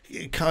is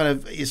kind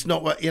of it's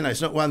not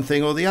one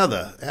thing or the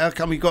other. How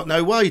come you got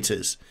no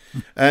waiters?"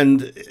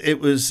 And he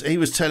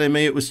was telling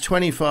me it was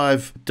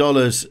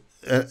 $25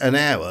 an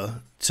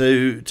hour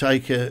to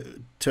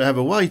have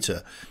a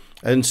waiter,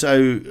 and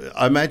so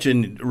I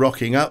imagine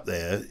rocking up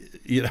there,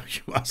 you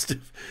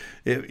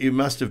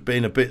must have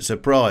been a bit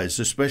surprised,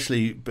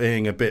 especially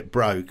being a bit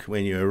broke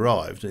when you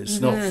arrived. It's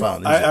not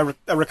fun. I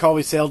recall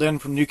we sailed in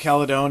from New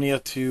Caledonia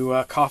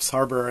to Coffs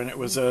Harbour, and it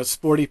was a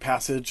sporty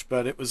passage,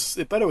 but it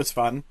was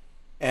fun,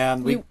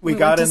 and we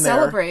got in there.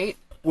 Celebrate.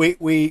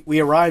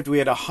 We arrived. We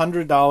had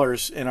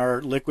 $100 in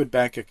our liquid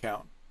bank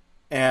account,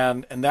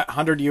 and that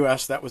 $100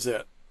 US, that was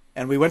it.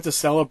 And we went to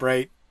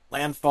celebrate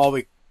landfall.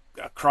 We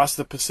crossed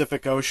the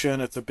Pacific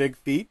Ocean. It's a big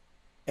feat,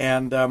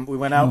 and we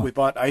went out. We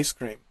bought ice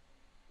cream,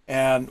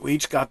 and we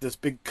each got this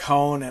big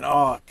cone. And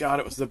oh God,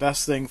 it was the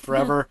best thing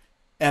forever.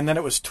 And then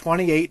it was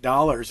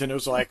 $28, and it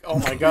was like, oh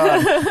my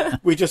God,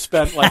 we just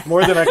spent like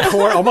more than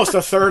almost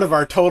a third of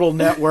our total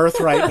net worth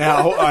right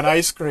now on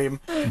ice cream.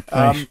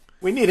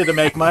 We needed to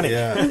make money.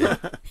 Yeah.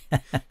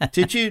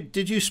 Did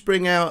you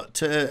spring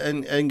out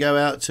and go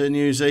out to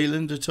New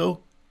Zealand at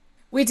all?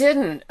 We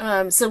didn't.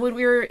 So when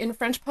we were in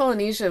French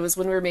Polynesia was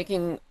when we were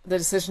making the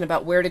decision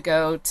about where to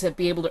go to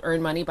be able to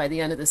earn money by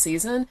the end of the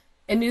season.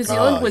 And New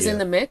Zealand was in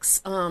the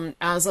mix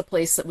as a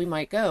place that we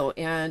might go.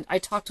 And I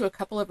talked to a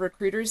couple of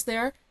recruiters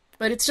there,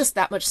 but it's just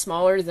that much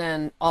smaller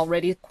than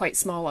already quite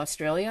small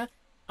Australia.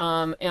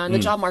 And the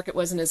job market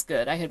wasn't as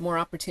good. I had more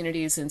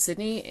opportunities in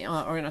Sydney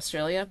or in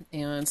Australia,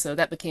 and so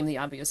that became the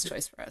obvious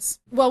choice for us.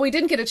 Well, we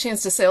didn't get a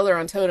chance to sail there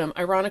on Totem.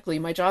 Ironically,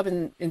 my job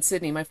in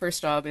Sydney, my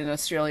first job in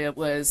Australia,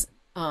 was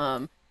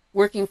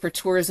working for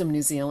Tourism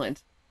New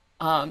Zealand.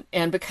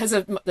 And because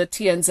of the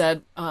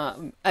TNZ,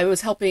 I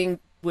was helping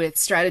with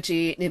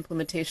strategy and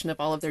implementation of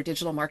all of their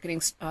digital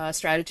marketing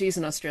strategies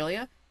in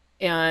Australia.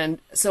 And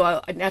so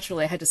I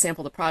naturally had to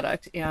sample the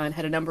product and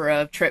had a number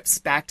of trips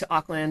back to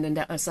Auckland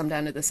and some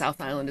down to the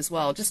South Island as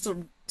well, just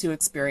to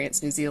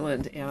experience New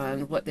Zealand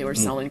and what they were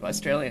selling to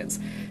Australians.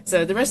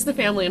 So the rest of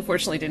the family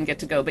unfortunately didn't get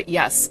to go, but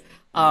yes,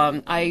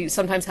 I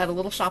sometimes had a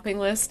little shopping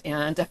list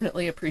and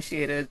definitely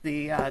appreciated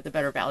the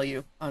better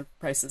value on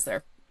prices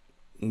there.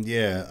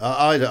 Yeah,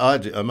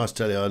 I must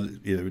tell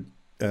you,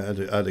 I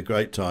had a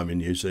great time in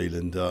New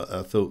Zealand.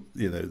 I thought,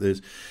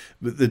 there's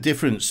the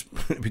difference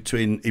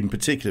between, in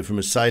particular from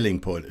a sailing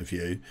point of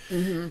view,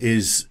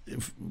 is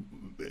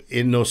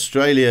in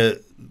Australia,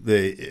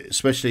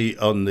 especially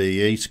on the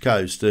east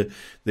coast,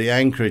 the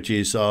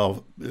anchorages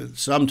are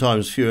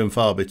sometimes few and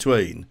far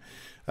between.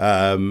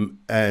 And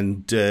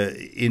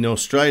in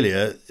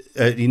Australia,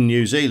 in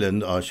New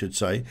Zealand, I should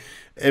say,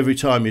 every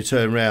time you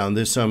turn around,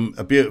 there's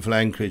a beautiful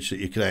anchorage that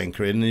you can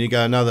anchor in, and you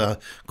go another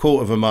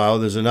quarter of a mile,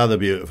 there's another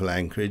beautiful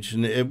anchorage.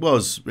 And it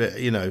was,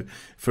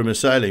 from a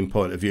sailing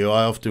point of view,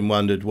 I often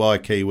wondered why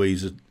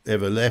Kiwis had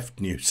ever left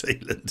New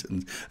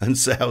Zealand and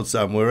sailed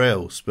somewhere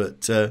else.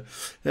 But it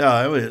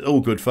was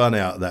all good fun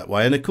out that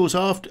way. And of course,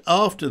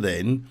 after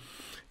then,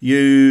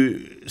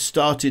 you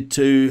started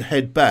to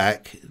head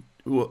back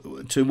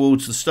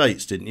towards the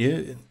States, didn't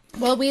you?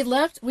 Well, we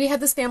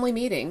had this family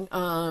meeting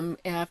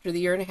after the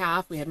year and a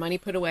half. We had money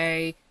put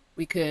away.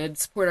 We could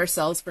support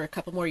ourselves for a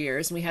couple more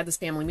years. And we had this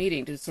family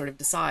meeting to sort of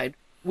decide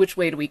which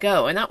way do we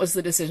go. And that was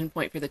the decision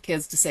point for the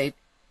kids to say,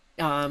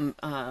 or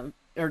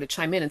to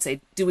chime in and say,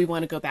 do we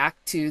want to go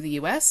back to the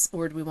U.S.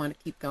 or do we want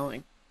to keep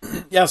going?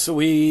 Yeah, so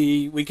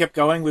we kept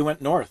going. We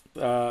went north.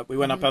 We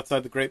went up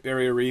outside the Great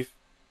Barrier Reef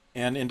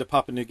and into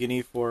Papua New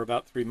Guinea for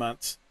about 3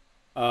 months.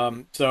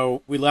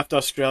 So we left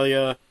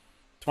Australia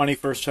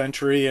 21st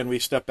century, and we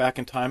stepped back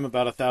in time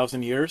about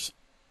 1,000 years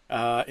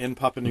in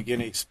Papua New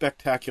Guinea.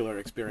 Spectacular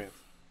experience.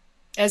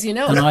 As you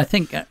know. And I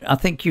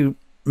think you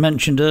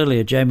mentioned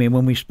earlier, Jamie,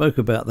 when we spoke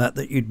about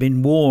that you'd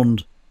been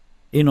warned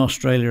in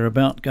Australia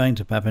about going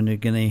to Papua New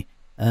Guinea.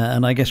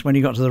 And I guess when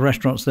you got to the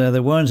restaurants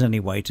there weren't any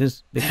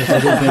waiters because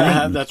they'd all been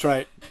eaten. That's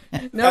right.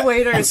 No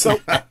waiters. So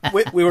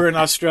we were in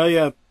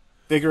Australia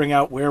figuring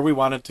out where we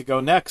wanted to go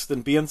next.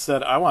 And Behan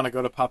said, I want to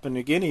go to Papua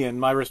New Guinea. And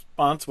my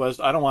response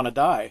was, I don't want to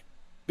die.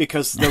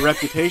 Because the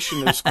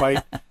reputation is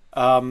quite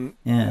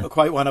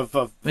one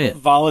of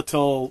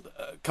volatile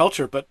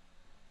culture.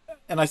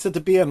 And I said to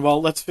Behan,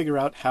 well, let's figure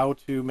out how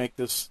to make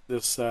this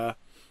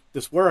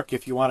work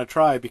if you want to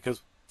try,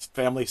 because it's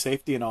family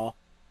safety and all.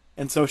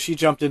 And so she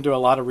jumped into a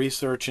lot of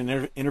research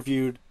and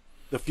interviewed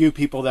the few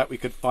people that we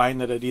could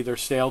find that had either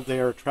sailed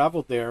there or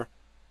traveled there,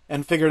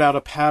 and figured out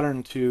a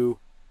pattern to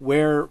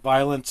where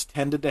violence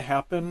tended to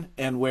happen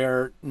and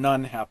where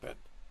none happened.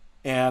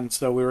 And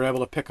so we were able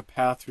to pick a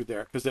path through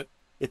there because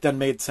it then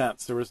made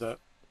sense. There was a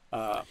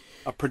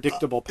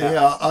predictable path.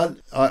 Yeah,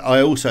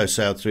 I also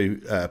sailed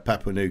through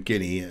Papua New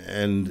Guinea,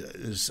 and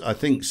I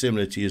think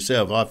similar to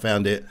yourself, I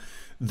found it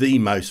the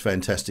most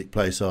fantastic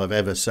place I've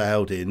ever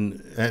sailed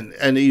in,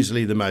 and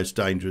easily the most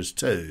dangerous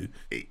too.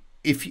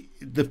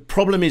 The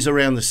problem is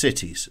around the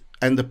cities,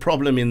 and the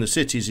problem in the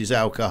cities is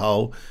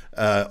alcohol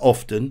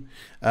often,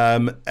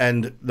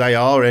 and they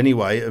are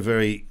anyway a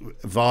very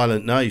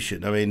violent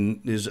nation. I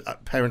mean, there's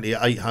apparently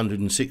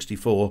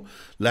 864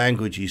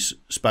 languages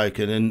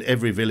spoken, and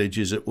every village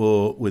is at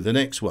war with the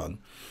next one.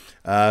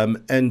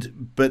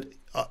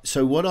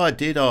 So what I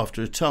did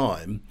after a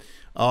time,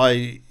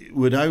 I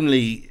would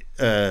only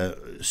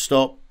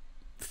stop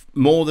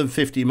more than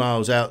 50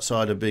 miles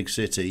outside a big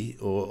city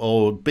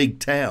or big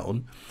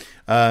town.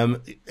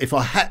 If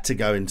I had to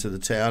go into the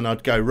town,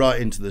 I'd go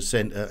right into the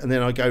centre, and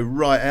then I'd go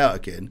right out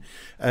again.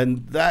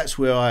 And that's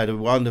where I had a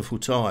wonderful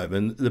time.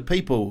 And the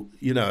people,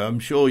 I'm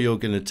sure you're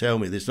going to tell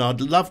me this, and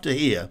I'd love to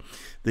hear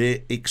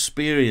the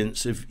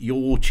experience of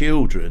your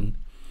children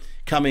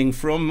coming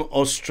from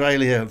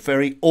Australia, a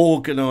very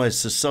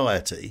organised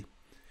society,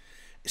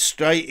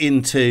 straight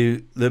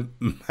into the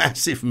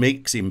massive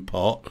mixing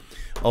pot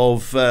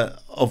of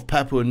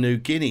Papua New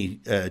Guinea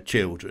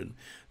children.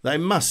 It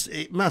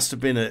must have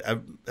been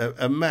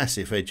a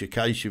massive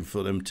education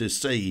for them to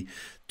see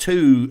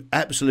two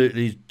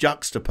absolutely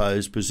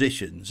juxtaposed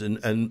positions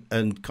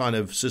and kind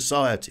of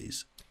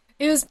societies.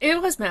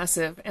 It was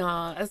massive.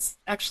 It's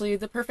actually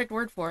the perfect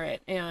word for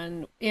it.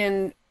 And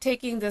in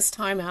taking this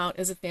time out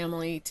as a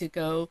family to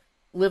go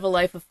live a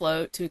life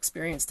afloat, to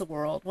experience the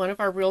world, one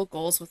of our real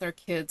goals with our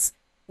kids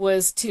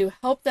was to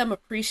help them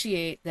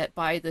appreciate that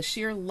by the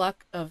sheer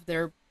luck of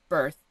their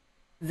birth,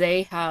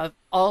 they have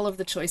all of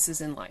the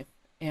choices in life.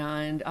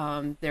 And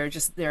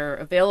they're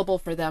available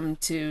for them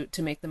to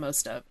make the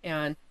most of,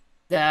 and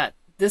that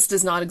this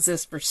does not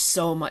exist for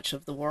so much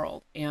of the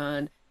world,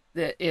 and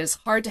that it is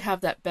hard to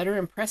have that better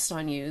impressed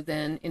on you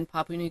than in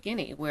Papua New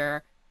Guinea,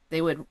 where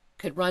they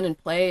could run and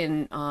play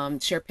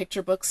and share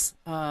picture books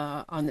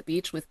on the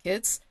beach with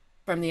kids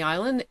from the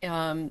island,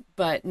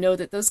 but know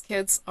that those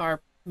kids are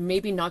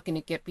maybe not going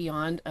to get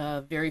beyond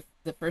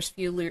the first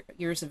few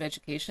years of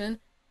education.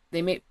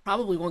 They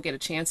probably won't get a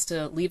chance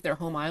to leave their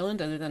home island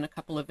other than a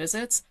couple of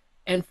visits,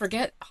 and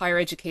forget higher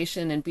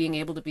education and being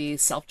able to be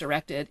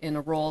self-directed in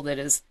a role that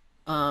is,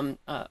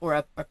 or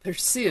a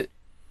pursuit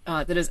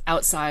that is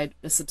outside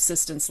the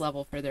subsistence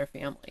level for their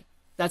family.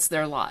 That's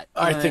their lot.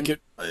 I think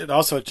it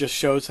also just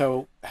shows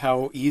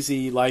how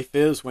easy life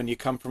is when you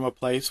come from a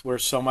place where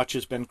so much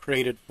has been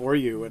created for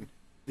you, and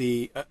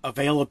the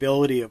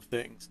availability of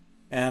things.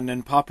 And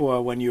in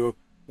Papua, when you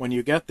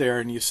get there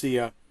and you see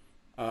a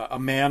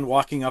man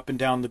walking up and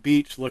down the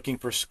beach looking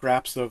for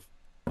scraps of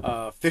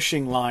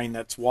fishing line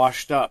that's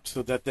washed up,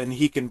 so that then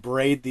he can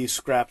braid these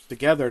scraps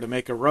together to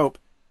make a rope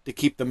to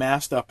keep the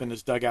mast up in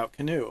his dugout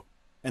canoe.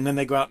 And then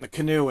they go out in the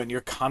canoe and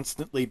you're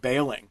constantly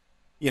bailing.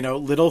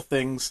 Little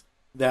things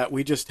that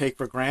we just take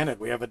for granted.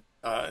 We have an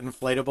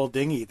inflatable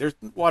dinghy.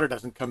 Water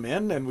doesn't come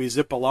in, and we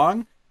zip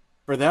along.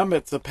 For them,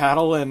 it's a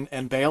paddle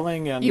and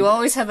bailing. And you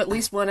always have at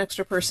least one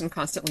extra person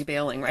constantly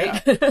bailing,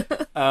 right?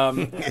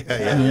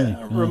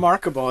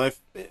 Remarkable. If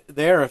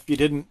you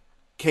didn't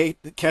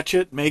catch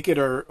it, make it,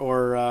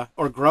 or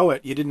grow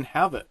it, you didn't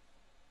have it.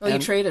 Well, you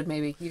traded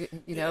maybe,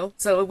 you know.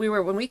 So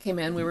when we came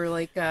in, we were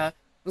like, it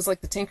was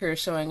like the Tinker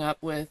showing up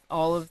with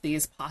all of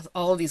these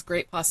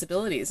great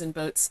possibilities, and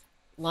boats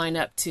line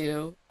up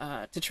to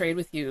trade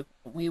with you.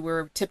 We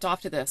were tipped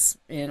off to this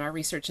in our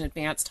research in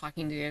advance,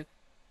 talking to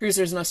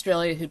cruisers in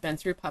Australia who'd been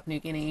through Papua New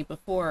Guinea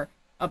before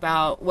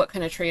about what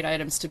kind of trade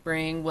items to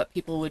bring, what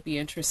people would be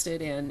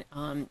interested in,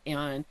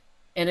 and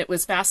it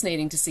was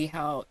fascinating to see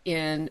how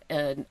in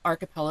an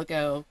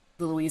archipelago,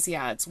 the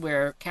Louisiades,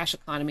 where cash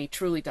economy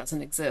truly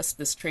doesn't exist,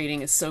 this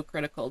trading is so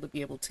critical to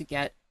be able to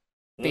get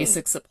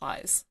basic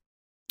supplies.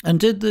 And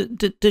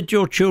did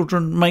your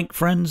children make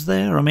friends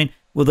there? I mean,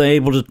 were they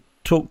able to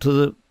talk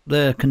to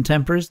their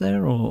contemporaries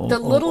there, or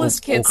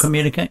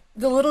communicate?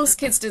 The littlest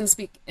kids didn't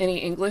speak any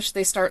English.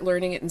 They start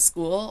learning it in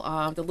school.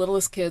 The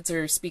littlest kids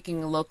are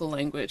speaking a local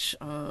language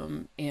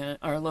and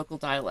our local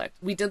dialect.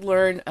 We did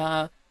learn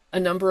a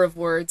number of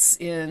words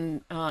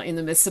in the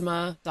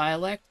Misima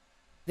dialect.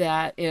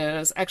 That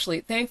is actually,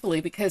 thankfully,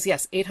 because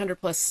yes,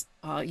 800 plus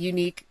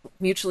unique,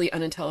 mutually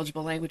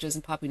unintelligible languages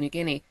in Papua New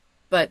Guinea.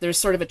 But there's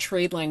sort of a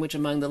trade language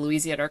among the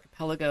Louisiade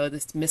archipelago,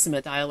 this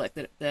Misima dialect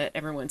that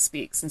everyone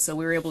speaks. And so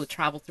we were able to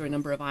travel through a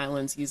number of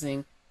islands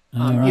using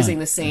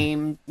the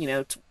same,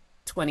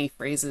 20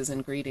 phrases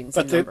and greetings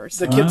and numbers.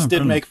 The kids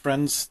did make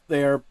friends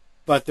there,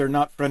 but they're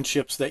not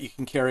friendships that you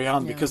can carry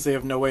on because they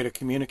have no way to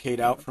communicate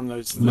out from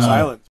those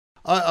islands.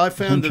 I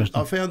found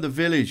the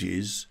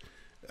villages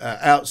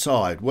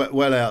outside,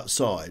 well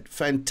outside,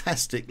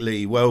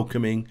 fantastically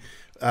welcoming.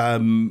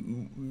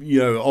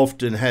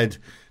 Often had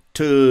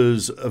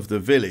tours of the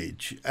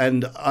village,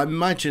 and I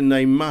imagine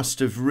they must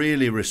have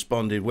really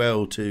responded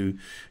well to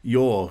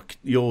your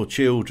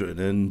children,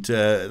 and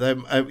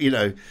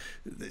to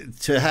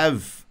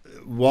have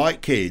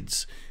white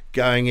kids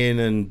going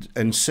in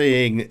and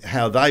seeing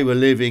how they were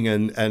living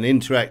and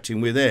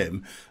interacting with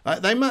them.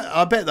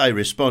 I bet they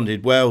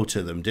responded well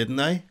to them, didn't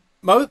they?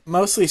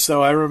 Mostly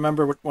so. I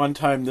remember one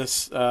time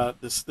this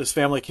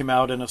family came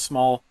out in a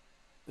small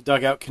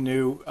dugout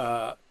canoe,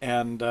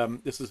 and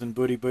this is in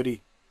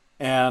Budi,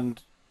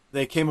 and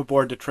they came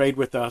aboard to trade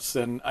with us,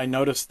 and I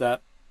noticed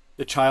that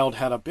the child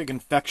had a big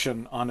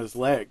infection on his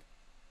leg,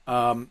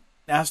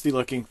 nasty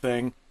looking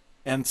thing,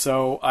 and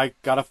so I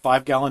got a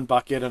 5-gallon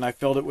bucket and I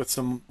filled it with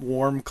some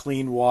warm,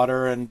 clean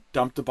water and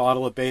dumped a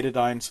bottle of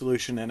betadine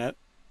solution in it,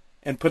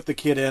 and put the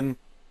kid in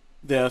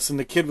this, and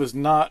the kid was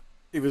not.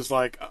 He was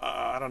like,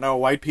 I don't know,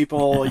 white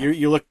people,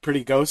 you look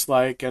pretty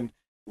ghost-like, and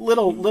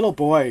little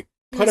boy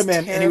put him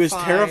in, and he was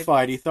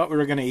terrified. He thought we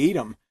were going to eat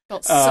him.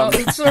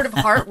 It's sort of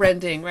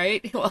heartrending,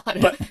 right?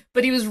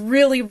 But he was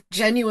really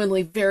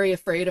genuinely very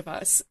afraid of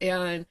us,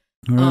 and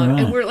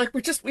we're like,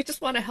 we just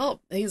want to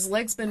help. His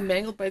leg's been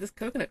mangled by this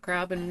coconut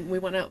crab, and we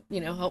want to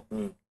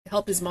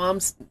help his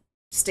mom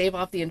stave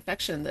off the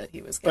infection that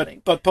he was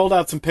getting. But pulled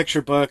out some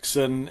picture books,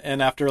 and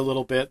after a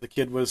little bit, the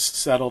kid was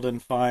settled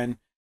and fine.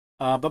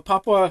 But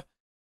Papua,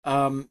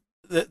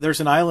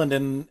 there's an island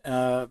in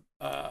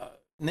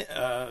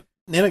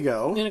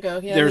Ninigo, in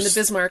the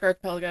Bismarck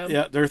archipelago.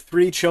 Yeah, there are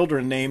 3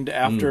 children named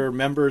after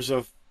members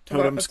of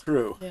Totem's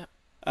crew. Yeah.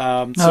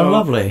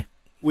 Lovely.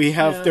 We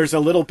have there's a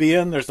little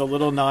Behan, there's a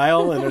little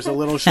Nile, and there's a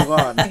little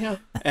Siobhan.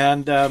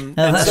 And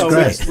so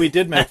great. we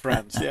did make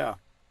friends. Yeah.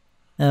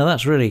 Oh,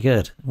 that's really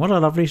good. What a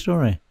lovely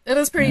story. It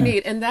is pretty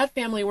neat, and that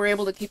family we're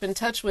able to keep in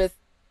touch with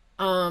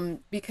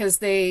because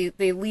they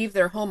leave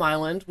their home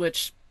island,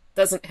 which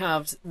doesn't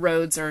have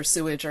roads or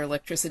sewage or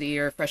electricity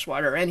or fresh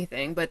water or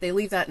anything, but they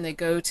leave that and they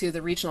go to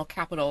the regional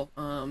capital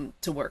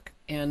to work,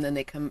 and then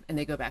they come and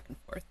they go back and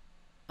forth.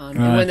 And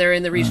when they're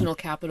in the regional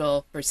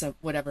capital for some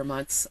whatever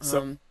months,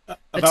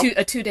 a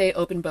 2-day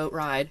open boat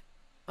ride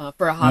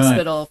for a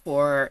hospital,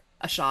 for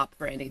a shop,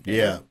 for anything.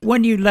 Yeah.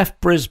 When you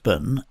left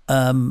Brisbane,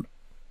 and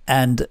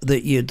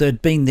that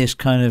there'd been this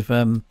kind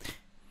of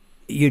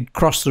you'd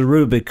crossed the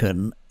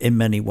Rubicon in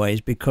many ways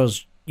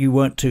because you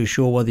weren't too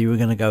sure whether you were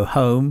going to go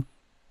home.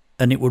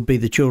 And it would be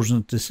the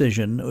children's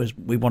decision. It was,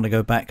 we want to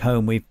go back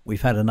home.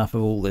 We've had enough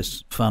of all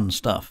this fun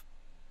stuff.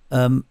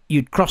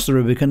 You'd cross the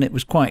Rubicon. It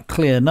was quite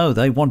clear. No,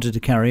 they wanted to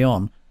carry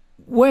on.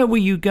 Where were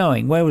you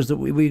going? Were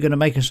you going to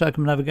make a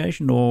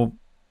circumnavigation, or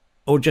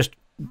just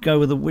go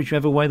with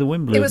whichever way the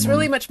wind blew? It was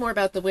really much more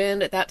about the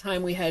wind. At that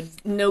time, we had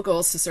no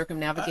goals to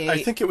circumnavigate.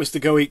 I think it was to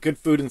go eat good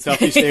food in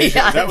Southeast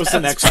Asia. That was the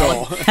next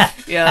goal.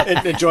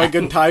 Yeah, enjoy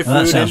good Thai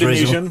food,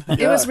 Indonesian.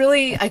 It was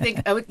really, I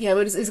think, it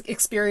was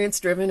experience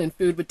driven, and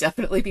food would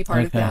definitely be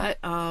part of that.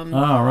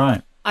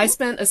 Right. I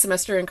spent a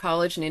semester in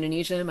college in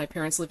Indonesia. My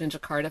parents lived in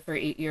Jakarta for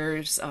 8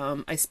 years.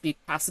 I speak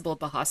passable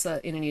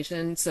Bahasa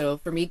Indonesian, so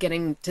for me,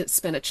 getting to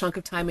spend a chunk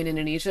of time in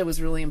Indonesia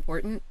was really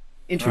important.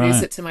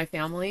 Introduce it to my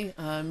family.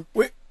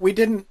 We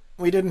didn't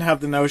have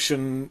the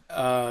notion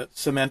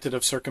cemented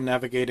of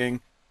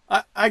circumnavigating.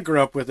 I grew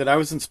up with it. I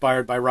was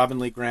inspired by Robin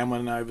Lee Graham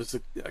when I was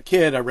a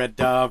kid. I read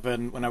Dove,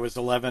 and when I was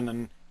 11,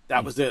 and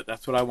that was it.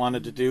 That's what I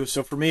wanted to do.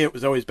 So for me, it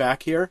was always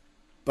back here,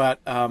 but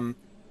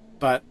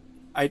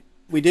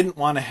we didn't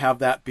want to have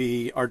that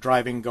be our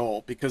driving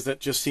goal because that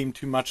just seemed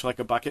too much like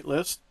a bucket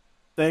list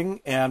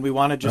thing, and we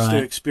wanted just to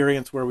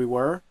experience where we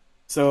were.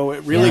 So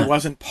it really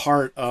wasn't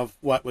part of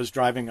what was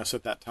driving us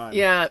at that time.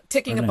 Yeah,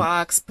 ticking a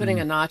box, putting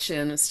a notch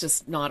in, it's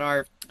just not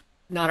our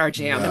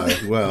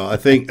jam. Well, I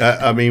think,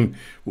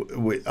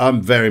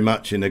 I'm very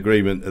much in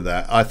agreement with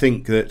that. I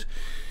think that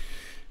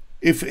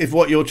if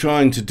what you're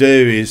trying to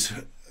do is,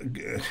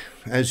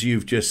 as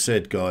you've just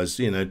said, guys,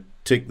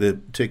 take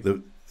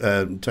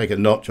a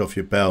notch off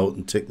your belt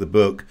and tick the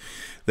book,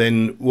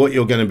 then what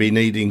you're going to be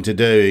needing to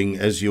doing,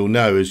 as you'll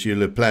know, as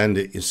you'll have planned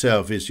it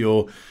yourself, is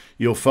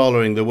you're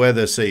following the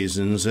weather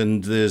seasons,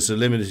 and there's a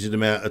limited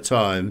amount of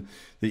time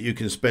that you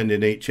can spend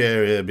in each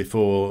area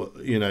before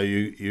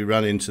you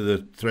run into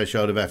the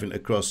threshold of having to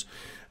cross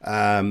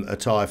a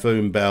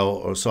typhoon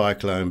belt or a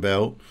cyclone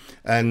belt,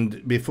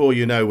 and before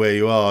you know where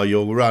you are,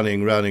 you're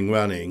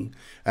running,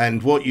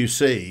 and what you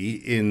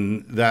see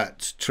in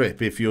that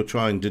trip, if you're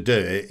trying to do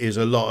it, is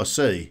a lot of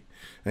sea.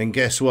 And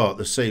guess what?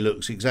 The sea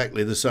looks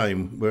exactly the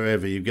same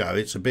wherever you go.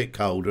 It's a bit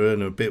colder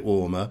and a bit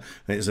warmer,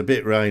 and it's a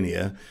bit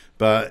rainier,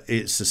 but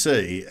it's the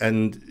sea,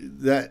 and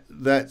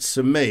that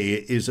to me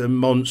is a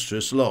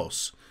monstrous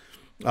loss.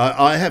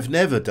 I have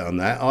never done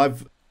that.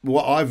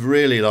 What I've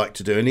really liked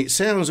to do, and it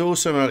sounds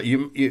also like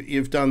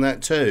you've done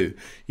that too.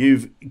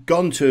 You've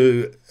gone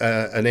to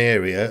an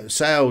area,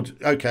 sailed,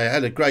 okay,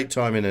 had a great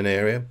time in an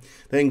area,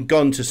 then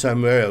gone to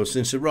somewhere else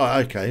and said,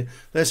 right, okay,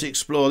 let's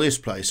explore this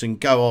place and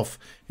go off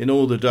in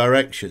all the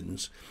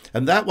directions.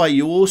 And that way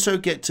you also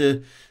get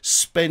to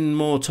spend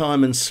more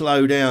time and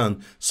slow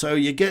down, so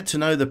you get to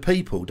know the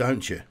people,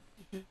 don't you?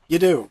 You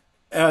do.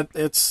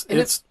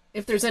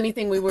 If there's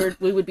anything we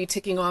would be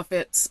ticking off,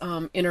 it's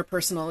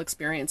interpersonal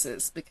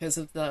experiences, because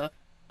of the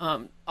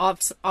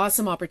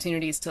awesome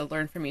opportunities to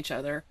learn from each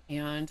other,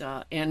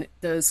 and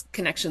those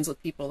connections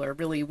with people are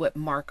really what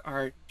mark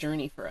our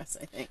journey for us,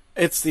 I think.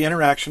 It's the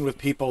interaction with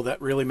people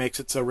that really makes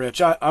it so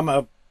rich. I'm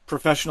a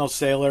professional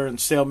sailor and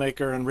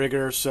sailmaker and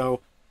rigger,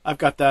 so I've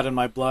got that in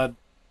my blood.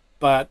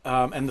 But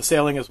and the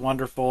sailing is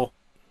wonderful,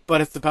 but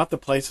it's about the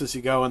places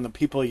you go and the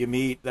people you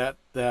meet that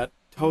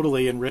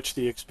totally enrich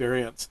the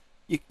experience.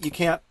 You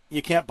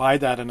can't buy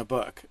that in a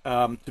book.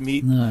 To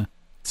meet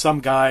some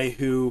guy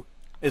who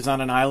is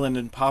on an island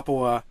in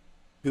Papua,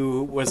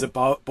 who was a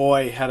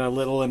boy, had a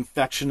little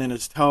infection in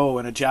his toe,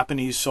 and a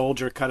Japanese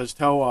soldier cut his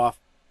toe off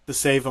to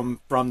save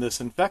him from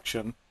this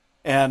infection.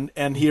 And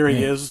here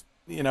he is,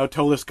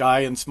 toeless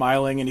guy and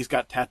smiling, and he's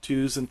got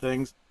tattoos and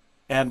things.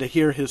 And to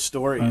hear his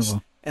stories.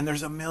 And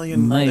there's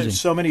there's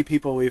so many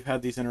people we've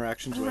had these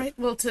interactions with. Right.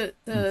 Well,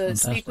 to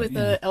speak with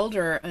the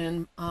elder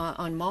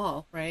on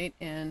Mall, right,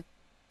 and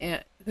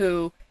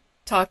who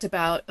talked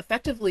about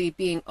effectively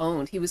being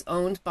owned. He was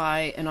owned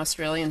by an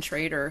Australian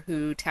trader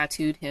who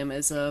tattooed him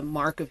as a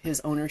mark of his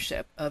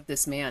ownership of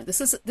this man.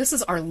 This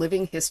is our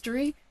living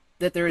history,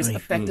 that there is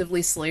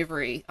effectively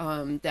slavery,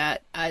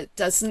 that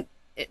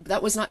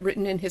was not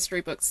written in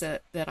history books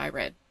that I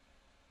read.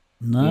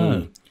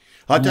 No.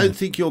 I don't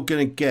think you're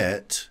going to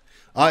get...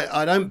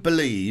 I don't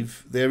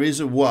believe there is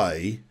a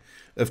way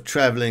of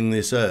travelling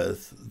this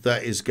earth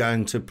that is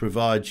going to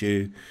provide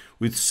you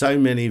with so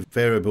many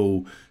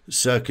variable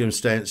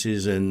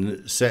circumstances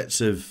and sets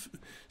of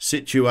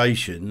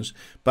situations,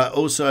 but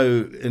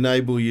also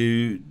enable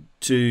you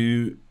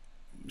to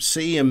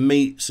see and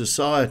meet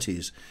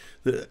societies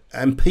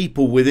and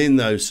people within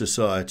those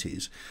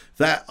societies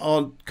that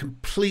are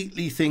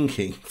completely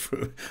thinking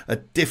from a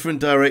different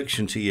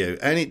direction to you,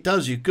 and it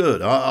does you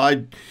good.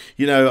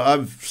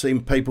 I've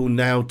seen people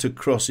nailed to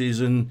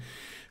crosses and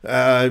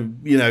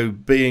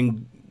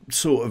being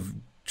sort of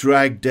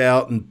dragged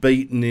out and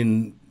beaten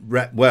in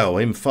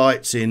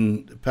fights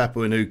in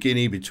Papua New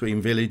Guinea between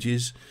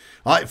villages.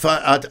 I'm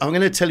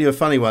going to tell you a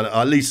funny one.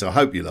 At least I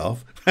hope you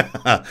laugh.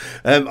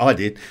 I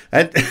did,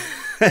 and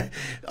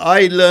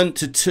I learned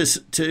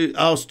to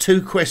ask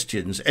two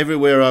questions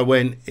everywhere I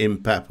went in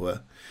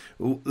Papua.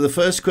 The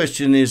first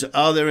question is,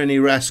 are there any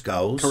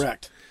rascals?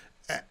 Correct.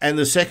 And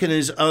the second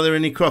is, are there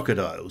any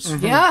crocodiles?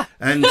 Mm-hmm. Yeah.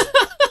 And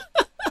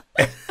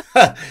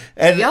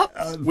yep.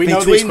 We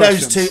know these between those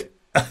questions. two,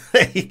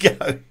 there you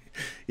go.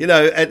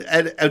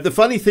 And the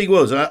funny thing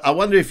was, I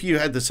wonder if you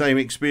had the same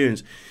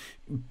experience.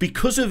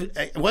 Because of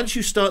once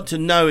you start to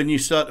know and you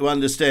start to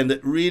understand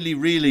that really,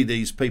 really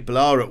these people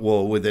are at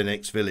war with their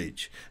next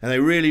village and they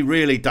really,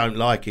 really don't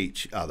like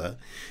each other,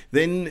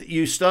 then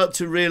you start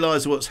to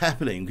realise what's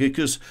happening.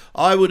 Because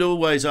I would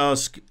always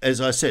ask,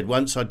 as I said,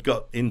 once I'd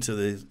got into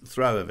the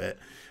throw of it,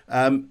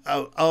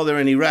 are there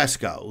any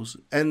rascals?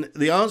 And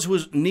the answer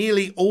was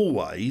nearly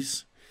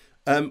always,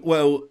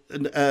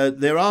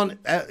 there aren't.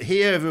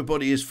 Here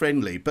everybody is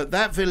friendly, but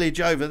that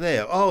village over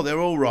there, they're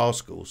all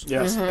rascals.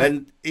 Yes.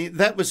 And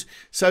that was,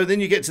 so then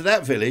you get to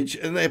that village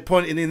and they're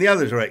pointing in the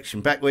other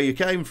direction, back where you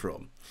came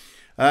from.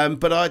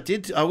 But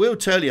I will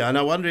tell you, and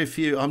I wonder if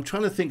I'm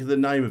trying to think of the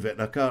name of it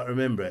and I can't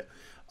remember it.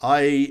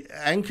 I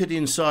anchored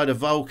inside a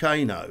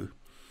volcano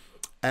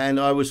and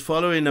I was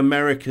following an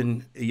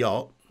American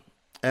yacht,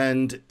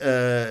 And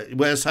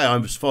well, I say I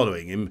was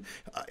following him.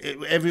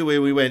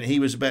 Everywhere we went, he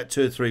was about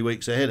 2 or 3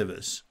 weeks ahead of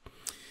us.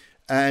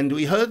 And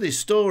we heard this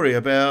story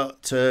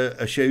about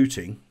a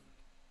shooting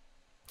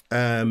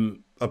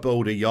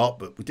aboard a yacht,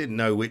 but we didn't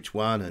know which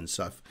one and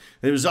stuff.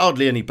 There was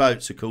hardly any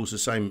boats, of course, the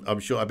same. I'm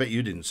sure, I bet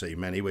you didn't see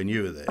many when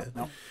you were there.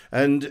 No.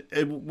 And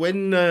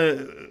when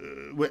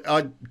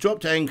I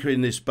dropped anchor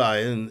in this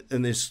bay, and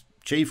this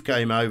chief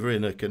came over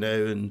in a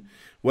canoe and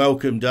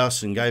welcomed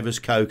us and gave us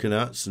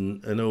coconuts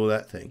and all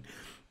that thing.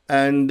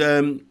 And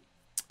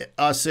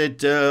I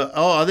said,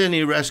 are there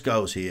any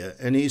rascals here?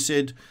 And he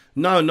said,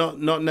 no,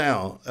 not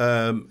now.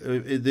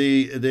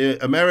 The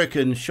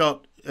American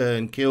shot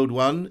and killed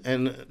one,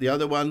 and the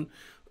other one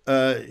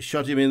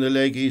shot him in the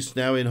leg. He's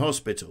now in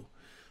hospital.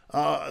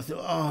 I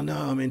thought, oh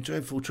no, I'm in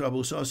dreadful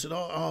trouble. So I said,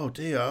 oh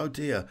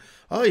dear.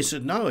 Oh, he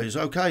said, no, it's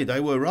okay. They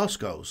were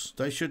rascals.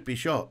 They should be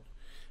shot.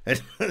 And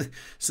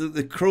so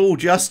the cruel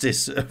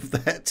justice of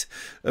that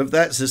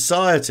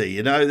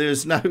society,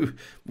 there's there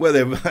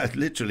were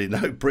literally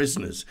no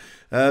prisoners.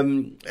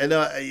 And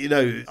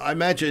I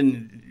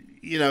imagine,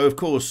 of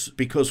course,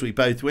 because we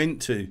both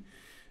went to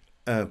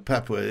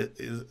Papua,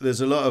 there's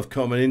a lot of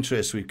common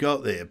interest we've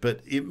got there. But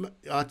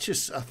I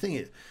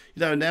think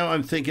now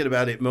I'm thinking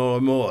about it more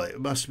and more. It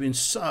must have been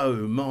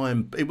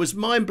it was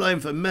mind blowing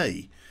for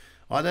me.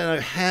 I don't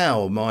know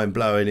how mind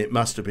blowing it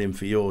must have been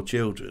for your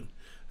children.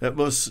 It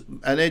was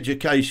an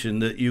education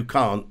that you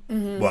can't,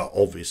 well,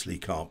 obviously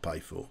can't pay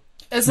for.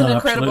 It's an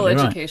incredible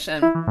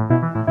education. Right.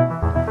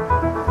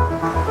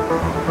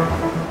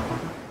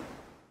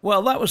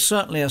 Well, that was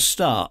certainly a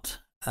start.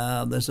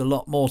 There's a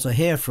lot more to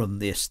hear from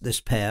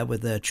this pair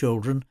with their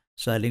children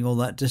sailing all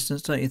that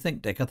distance, don't you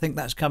think, Dick? I think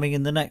that's coming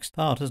in the next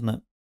part, isn't it?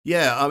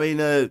 Yeah, I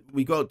mean,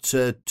 we got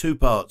 2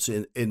 parts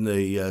in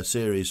the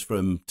series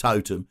from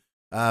Totem.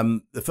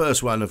 The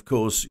first one, of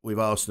course, we've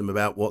asked them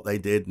about what they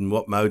did and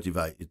what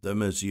motivated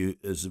them, as the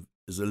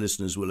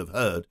listeners will have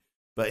heard.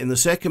 But in the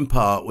second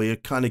part, we're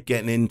kind of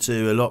getting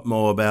into a lot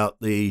more about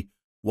the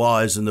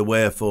whys and the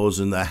wherefores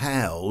and the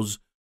hows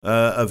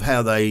of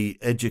how they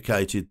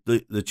educated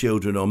the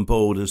children on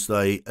board as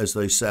they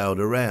sailed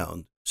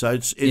around. So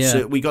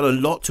we got a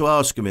lot to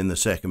ask them in the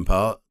second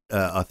part,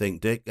 I think,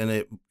 Dick, and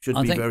it should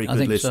be very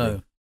good listening.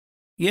 So.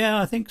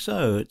 Yeah, I think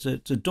so. It's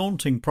a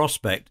daunting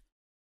prospect.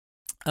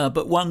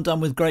 But one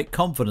done with great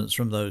confidence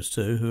from those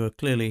two, who are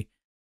clearly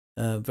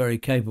very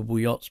capable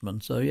yachtsmen.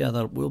 So, yeah,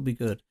 that will be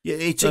good. Yeah,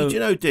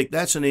 Dick,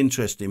 that's an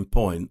interesting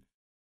point.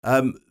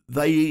 As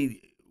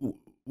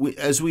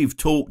we've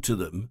talked to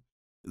them,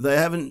 they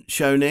haven't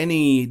shown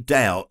any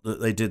doubt that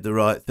they did the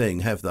right thing,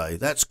 have they?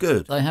 That's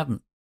good. They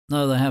haven't.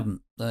 No, they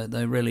haven't.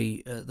 They're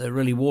really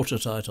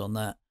watertight on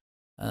that,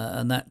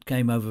 and that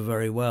came over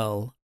very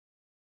well.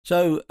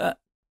 So.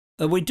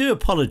 We do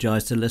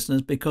apologise to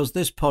listeners because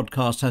this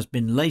podcast has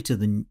been later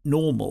than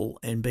normal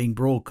in being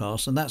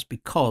broadcast, and that's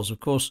because, of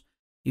course,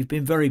 you've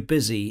been very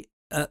busy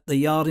at the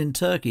yard in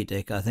Turkey,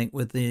 Dick, I think,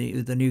 with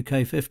the new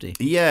K50.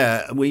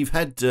 Yeah, we've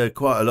had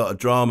quite a lot of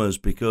dramas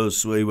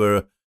because we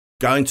were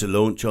going to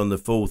launch on the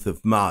 4th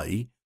of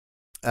May,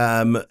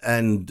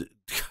 and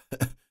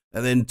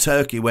then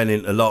Turkey went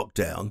into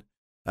lockdown,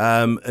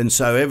 and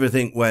so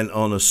everything went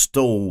on a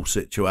stall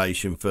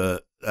situation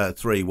for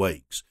 3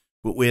 weeks.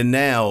 But we're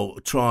now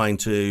trying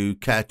to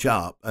catch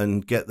up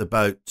and get the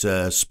boat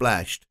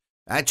splashed.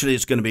 Actually,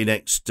 it's going to be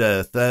next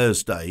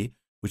Thursday,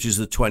 which is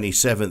the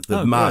 27th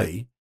of May.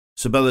 Great.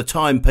 So by the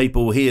time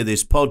people hear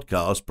this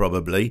podcast,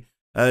 probably,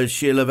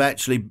 she'll have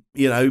actually,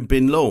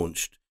 been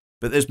launched.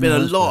 But there's been a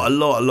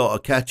lot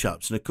of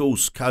catch-ups. And, of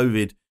course,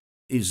 COVID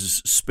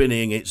is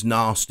spinning its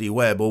nasty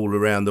web all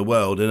around the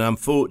world. And,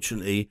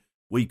 unfortunately,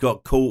 we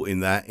got caught in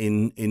that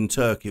in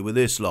Turkey with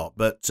this lot.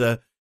 But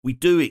we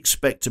do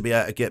expect to be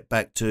able to get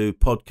back to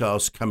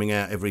podcasts coming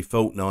out every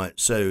fortnight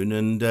soon.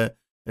 And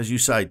as you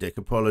say, Dick,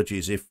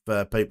 apologies if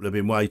people have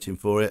been waiting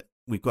for it.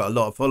 We've got a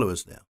lot of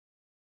followers now.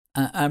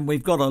 And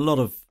we've got a lot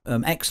of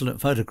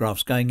excellent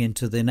photographs going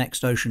into the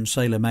next Ocean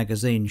Sailor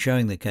magazine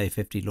showing the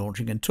K50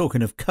 launching. And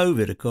talking of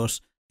COVID, of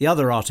course, the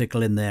other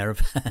article in there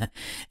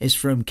is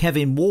from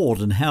Kevin Ward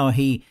and how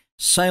he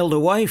sailed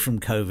away from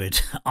COVID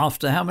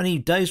after how many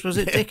days was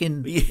it, Dick,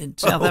 in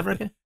South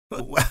Africa?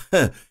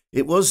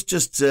 It was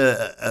just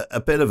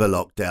a bit of a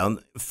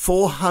lockdown.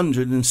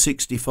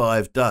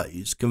 465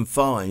 days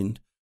confined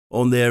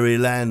on their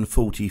Elan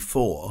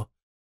 44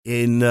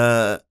 in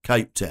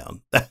Cape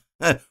Town.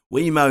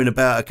 We moan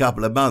about a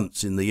couple of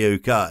months in the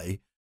UK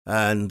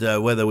and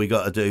whether we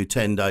got to do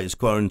 10 days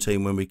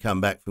quarantine when we come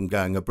back from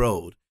going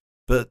abroad.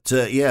 But,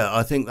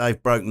 I think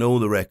they've broken all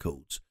the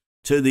records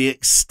to the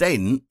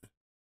extent,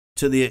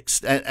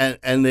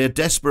 and their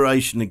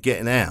desperation of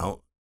getting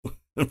out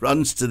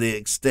runs to the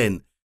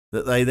extent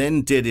that they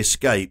then did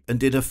escape and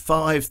did a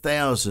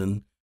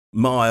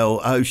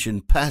 5,000-mile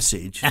ocean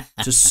passage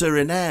to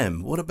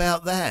Suriname. What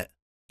about that?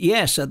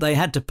 Yes, they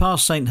had to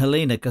pass St.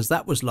 Helena because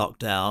that was locked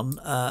down.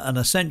 An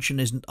ascension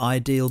isn't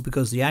ideal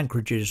because the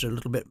anchorages are a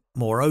little bit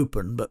more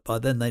open, but by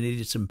then they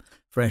needed some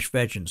fresh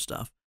veg and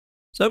stuff.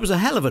 So it was a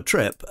hell of a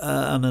trip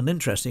and an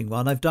interesting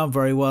one. They've done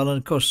very well. And,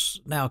 of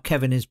course, now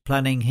Kevin is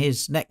planning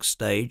his next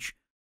stage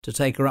to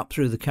take her up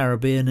through the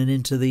Caribbean and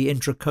into the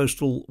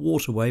intracoastal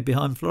waterway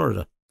behind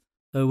Florida.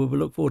 So we'll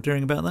look forward to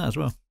hearing about that as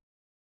well.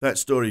 That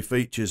story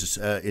features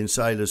in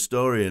Sailor's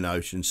Story in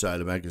Ocean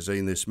Sailor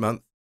magazine this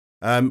month.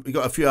 We've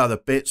got a few other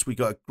bits. We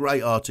got a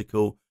great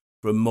article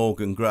from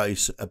Morgan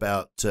Grace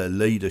about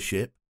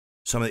leadership,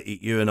 something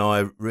that you and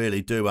I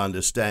really do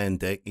understand,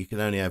 Dick. You can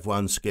only have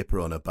one skipper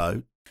on a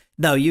boat.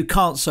 No, you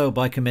can't sail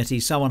by committee.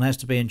 Someone has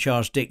to be in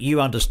charge, Dick. You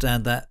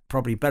understand that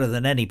probably better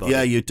than anybody.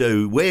 Yeah, you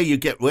do. Where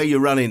you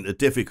run into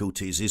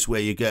difficulties is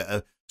where you get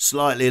a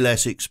slightly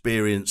less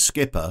experienced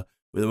skipper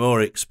with a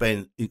more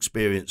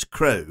experienced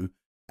crew,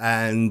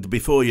 and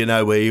before you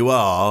know where you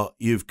are,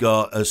 you've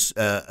got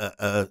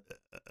a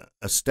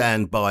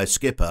standby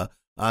skipper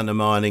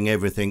undermining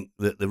everything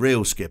that the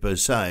real skipper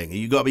is saying.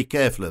 You've got to be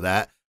careful of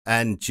that,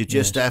 and you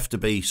just have to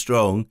be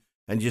strong.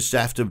 And you just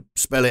have to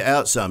spell it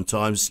out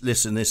sometimes.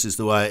 Listen, this is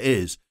the way it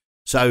is.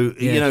 So,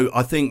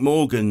 I think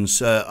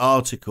Morgan's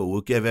article will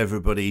give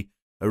everybody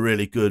a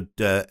really good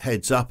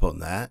heads up on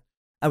that.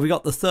 And we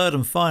got the third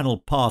and final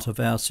part of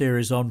our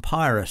series on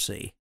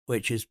piracy,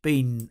 which has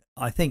been,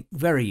 I think,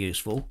 very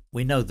useful.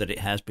 We know that it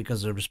has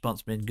because the response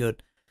has been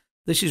good.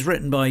 This is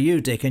written by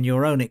you, Dick, and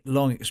your own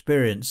long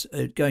experience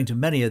going to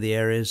many of the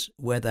areas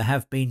where there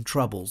have been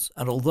troubles.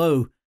 And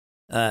although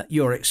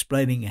you're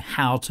explaining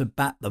how to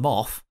bat them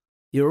off,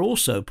 you're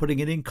also putting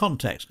it in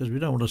context because we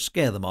don't want to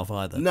scare them off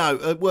either.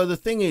 No, well, the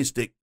thing is,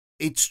 Dick,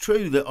 it's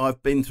true that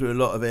I've been through a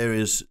lot of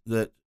areas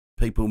that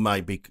people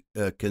may be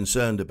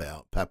concerned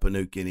about. Papua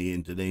New Guinea,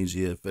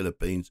 Indonesia,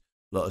 Philippines,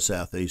 a lot of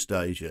Southeast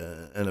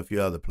Asia, and a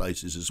few other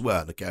places as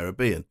well, the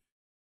Caribbean.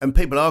 And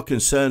people are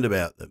concerned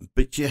about them,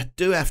 but you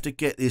do have to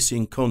get this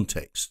in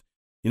context.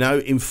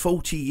 In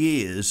 40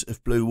 years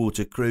of blue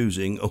water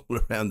cruising all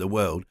around the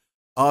world,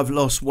 I've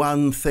lost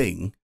one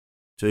thing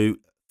to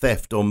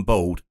theft on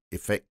board.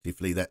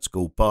 Effectively, that's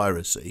called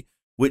piracy,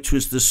 which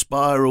was the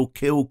spiral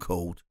kill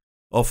cord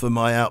off of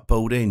my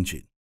outboard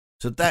engine.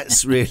 So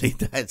that's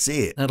that's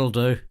it. That'll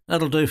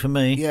do for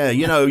me.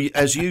 Yeah,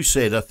 as you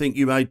said, I think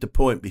you made the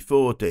point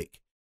before,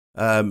 Dick,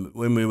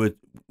 when we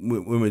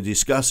were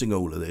discussing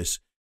all of this.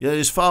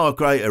 There's far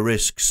greater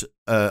risks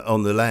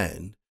on the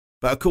land,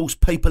 but of course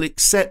people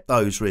accept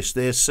those risks.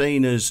 They're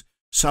seen as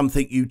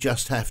something you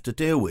just have to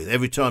deal with.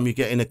 Every time you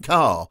get in a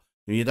car,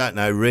 you don't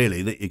know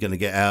really that you're going to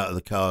get out of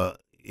the car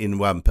in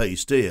one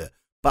piece, do you?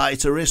 But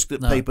it's a risk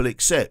that people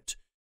accept.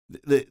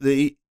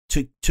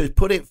 To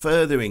put it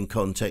further in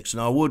context,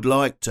 and I would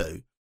like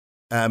to,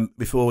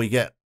 before we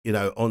get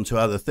onto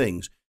other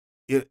things,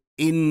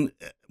 in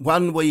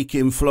 1 week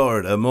in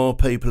Florida, more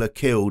people are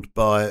killed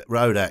by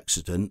road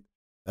accident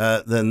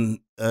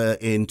than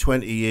in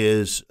 20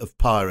 years of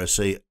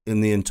piracy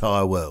in the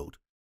entire world.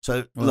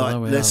 So,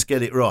 let's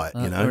get it right.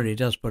 That really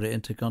does put it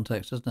into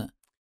context, doesn't it?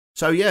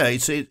 So, yeah,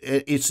 it's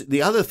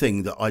the other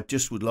thing that I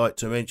just would like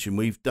to mention.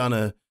 We've done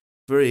a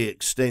very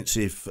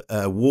extensive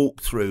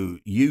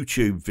walkthrough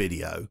YouTube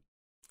video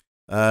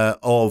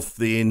of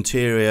the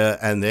interior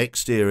and the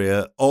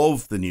exterior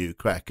of the new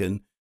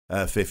Kraken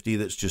 50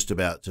 that's just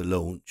about to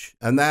launch.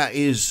 And that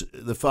is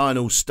the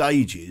final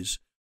stages.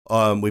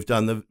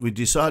 We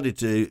decided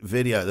to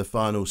video the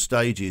final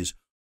stages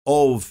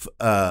of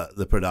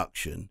the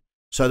production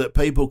so that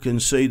people can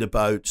see the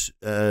boat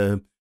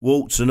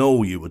warts and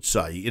all, you would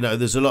say.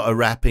 There's a lot of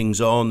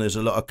wrappings on, there's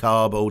a lot of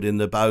cardboard in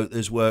the boat,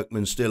 there's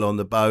workmen still on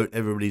the boat,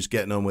 everybody's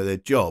getting on with their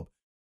job.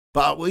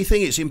 But we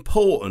think it's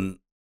important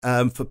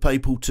for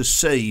people to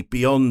see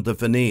beyond the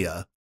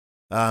veneer,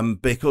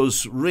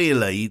 because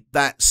really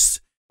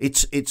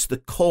it's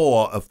the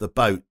core of the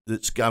boat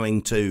that's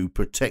going to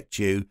protect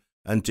you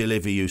and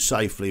deliver you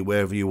safely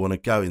wherever you want to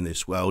go in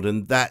this world.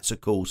 And that's, of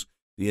course,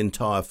 the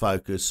entire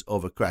focus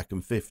of a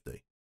Kraken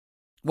 50.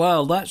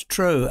 Well, that's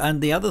true. And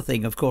the other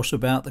thing, of course,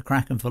 about the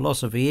Kraken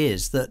philosophy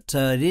is that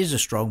it is a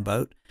strong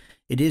boat.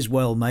 It is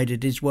well made.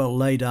 It is well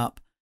laid up.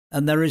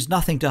 And there is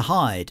nothing to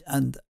hide.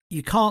 And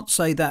you can't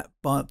say that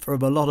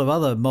from a lot of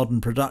other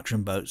modern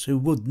production boats who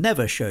would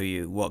never show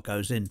you what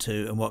goes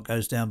into and what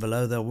goes down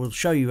below. They will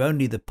show you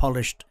only the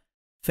polished,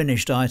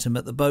 finished item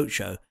at the boat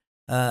show.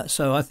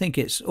 So I think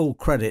it's all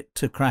credit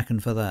to Kraken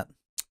for that.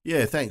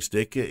 Yeah, thanks,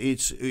 Dick.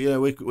 It's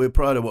we're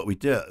proud of what we've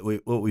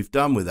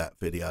done with that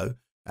video.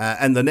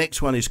 And the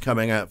next one is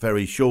coming out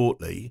very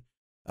shortly.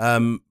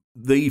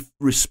 The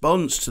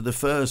response to the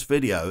first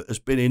video has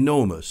been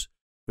enormous.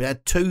 We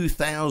had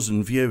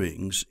 2,000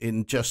 viewings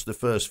in just the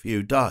first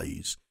few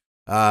days.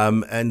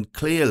 And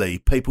clearly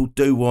people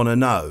do want to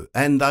know,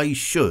 and they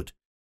should.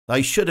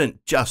 They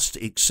shouldn't just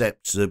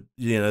accept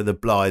the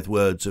blithe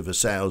words of a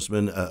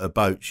salesman at a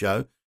boat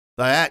show.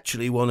 They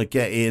actually want to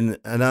get in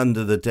and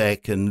under the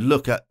deck and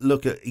look at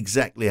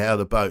exactly how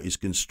the boat is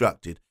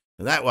constructed.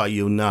 And that way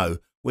you'll know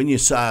when you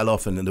sail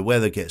off and the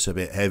weather gets a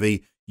bit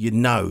heavy, you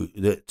know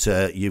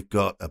that you've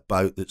got a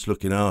boat that's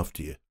looking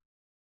after you.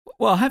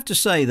 Well, I have to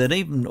say that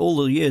even all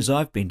the years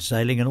I've been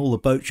sailing and all the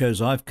boat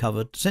shows I've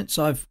covered, since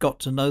I've got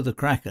to know the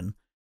Kraken,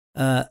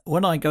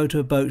 when I go to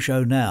a boat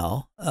show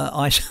now,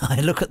 I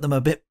look at them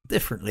a bit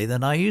differently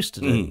than I used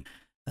to do.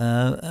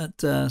 And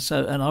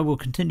I will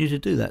continue to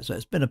do that. So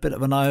it's been a bit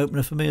of an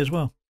eye-opener for me as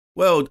well.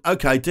 Well,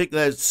 okay, Dick,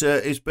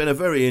 it's been a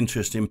very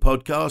interesting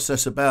podcast.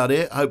 That's about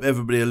it. I hope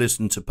everybody will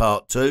listen to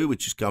part 2,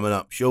 which is coming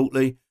up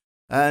shortly.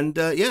 And,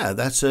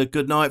 that's a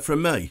good night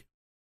from me.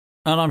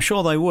 And I'm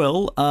sure they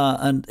will.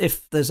 And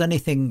if there's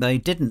anything they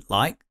didn't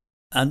like,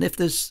 and if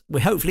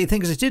we hopefully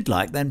things they did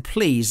like, then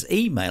please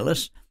email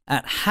us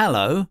at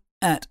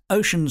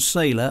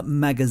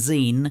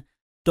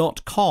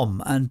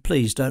hello@oceansailormagazine.com. And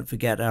please don't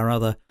forget our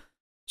other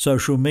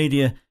social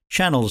media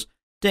channels.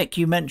 Dick,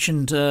 you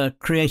mentioned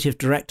creative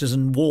directors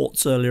and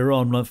warts earlier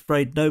on. I'm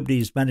afraid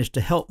nobody's managed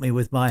to help me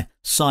with my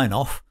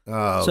sign-off.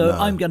 So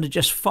I'm going to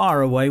just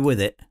fire away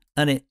with it.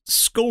 And it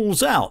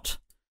schools out.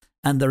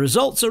 And the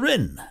results are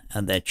in.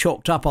 And they're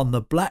chalked up on the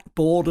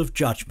blackboard of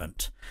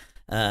judgment.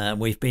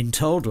 We've been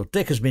told, or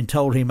Dick has been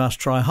told he must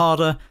try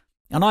harder.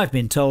 And I've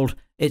been told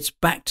it's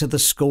back to the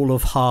school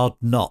of hard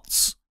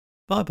knots.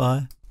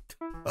 Bye-bye.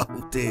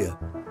 Oh, dear.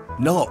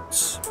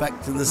 Knots.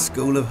 Back to the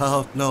school of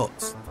hard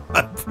knots.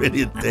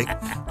 Brilliant, Dick.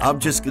 I'm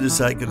just going to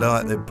say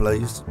goodnight then,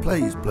 please.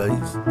 Please,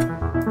 please.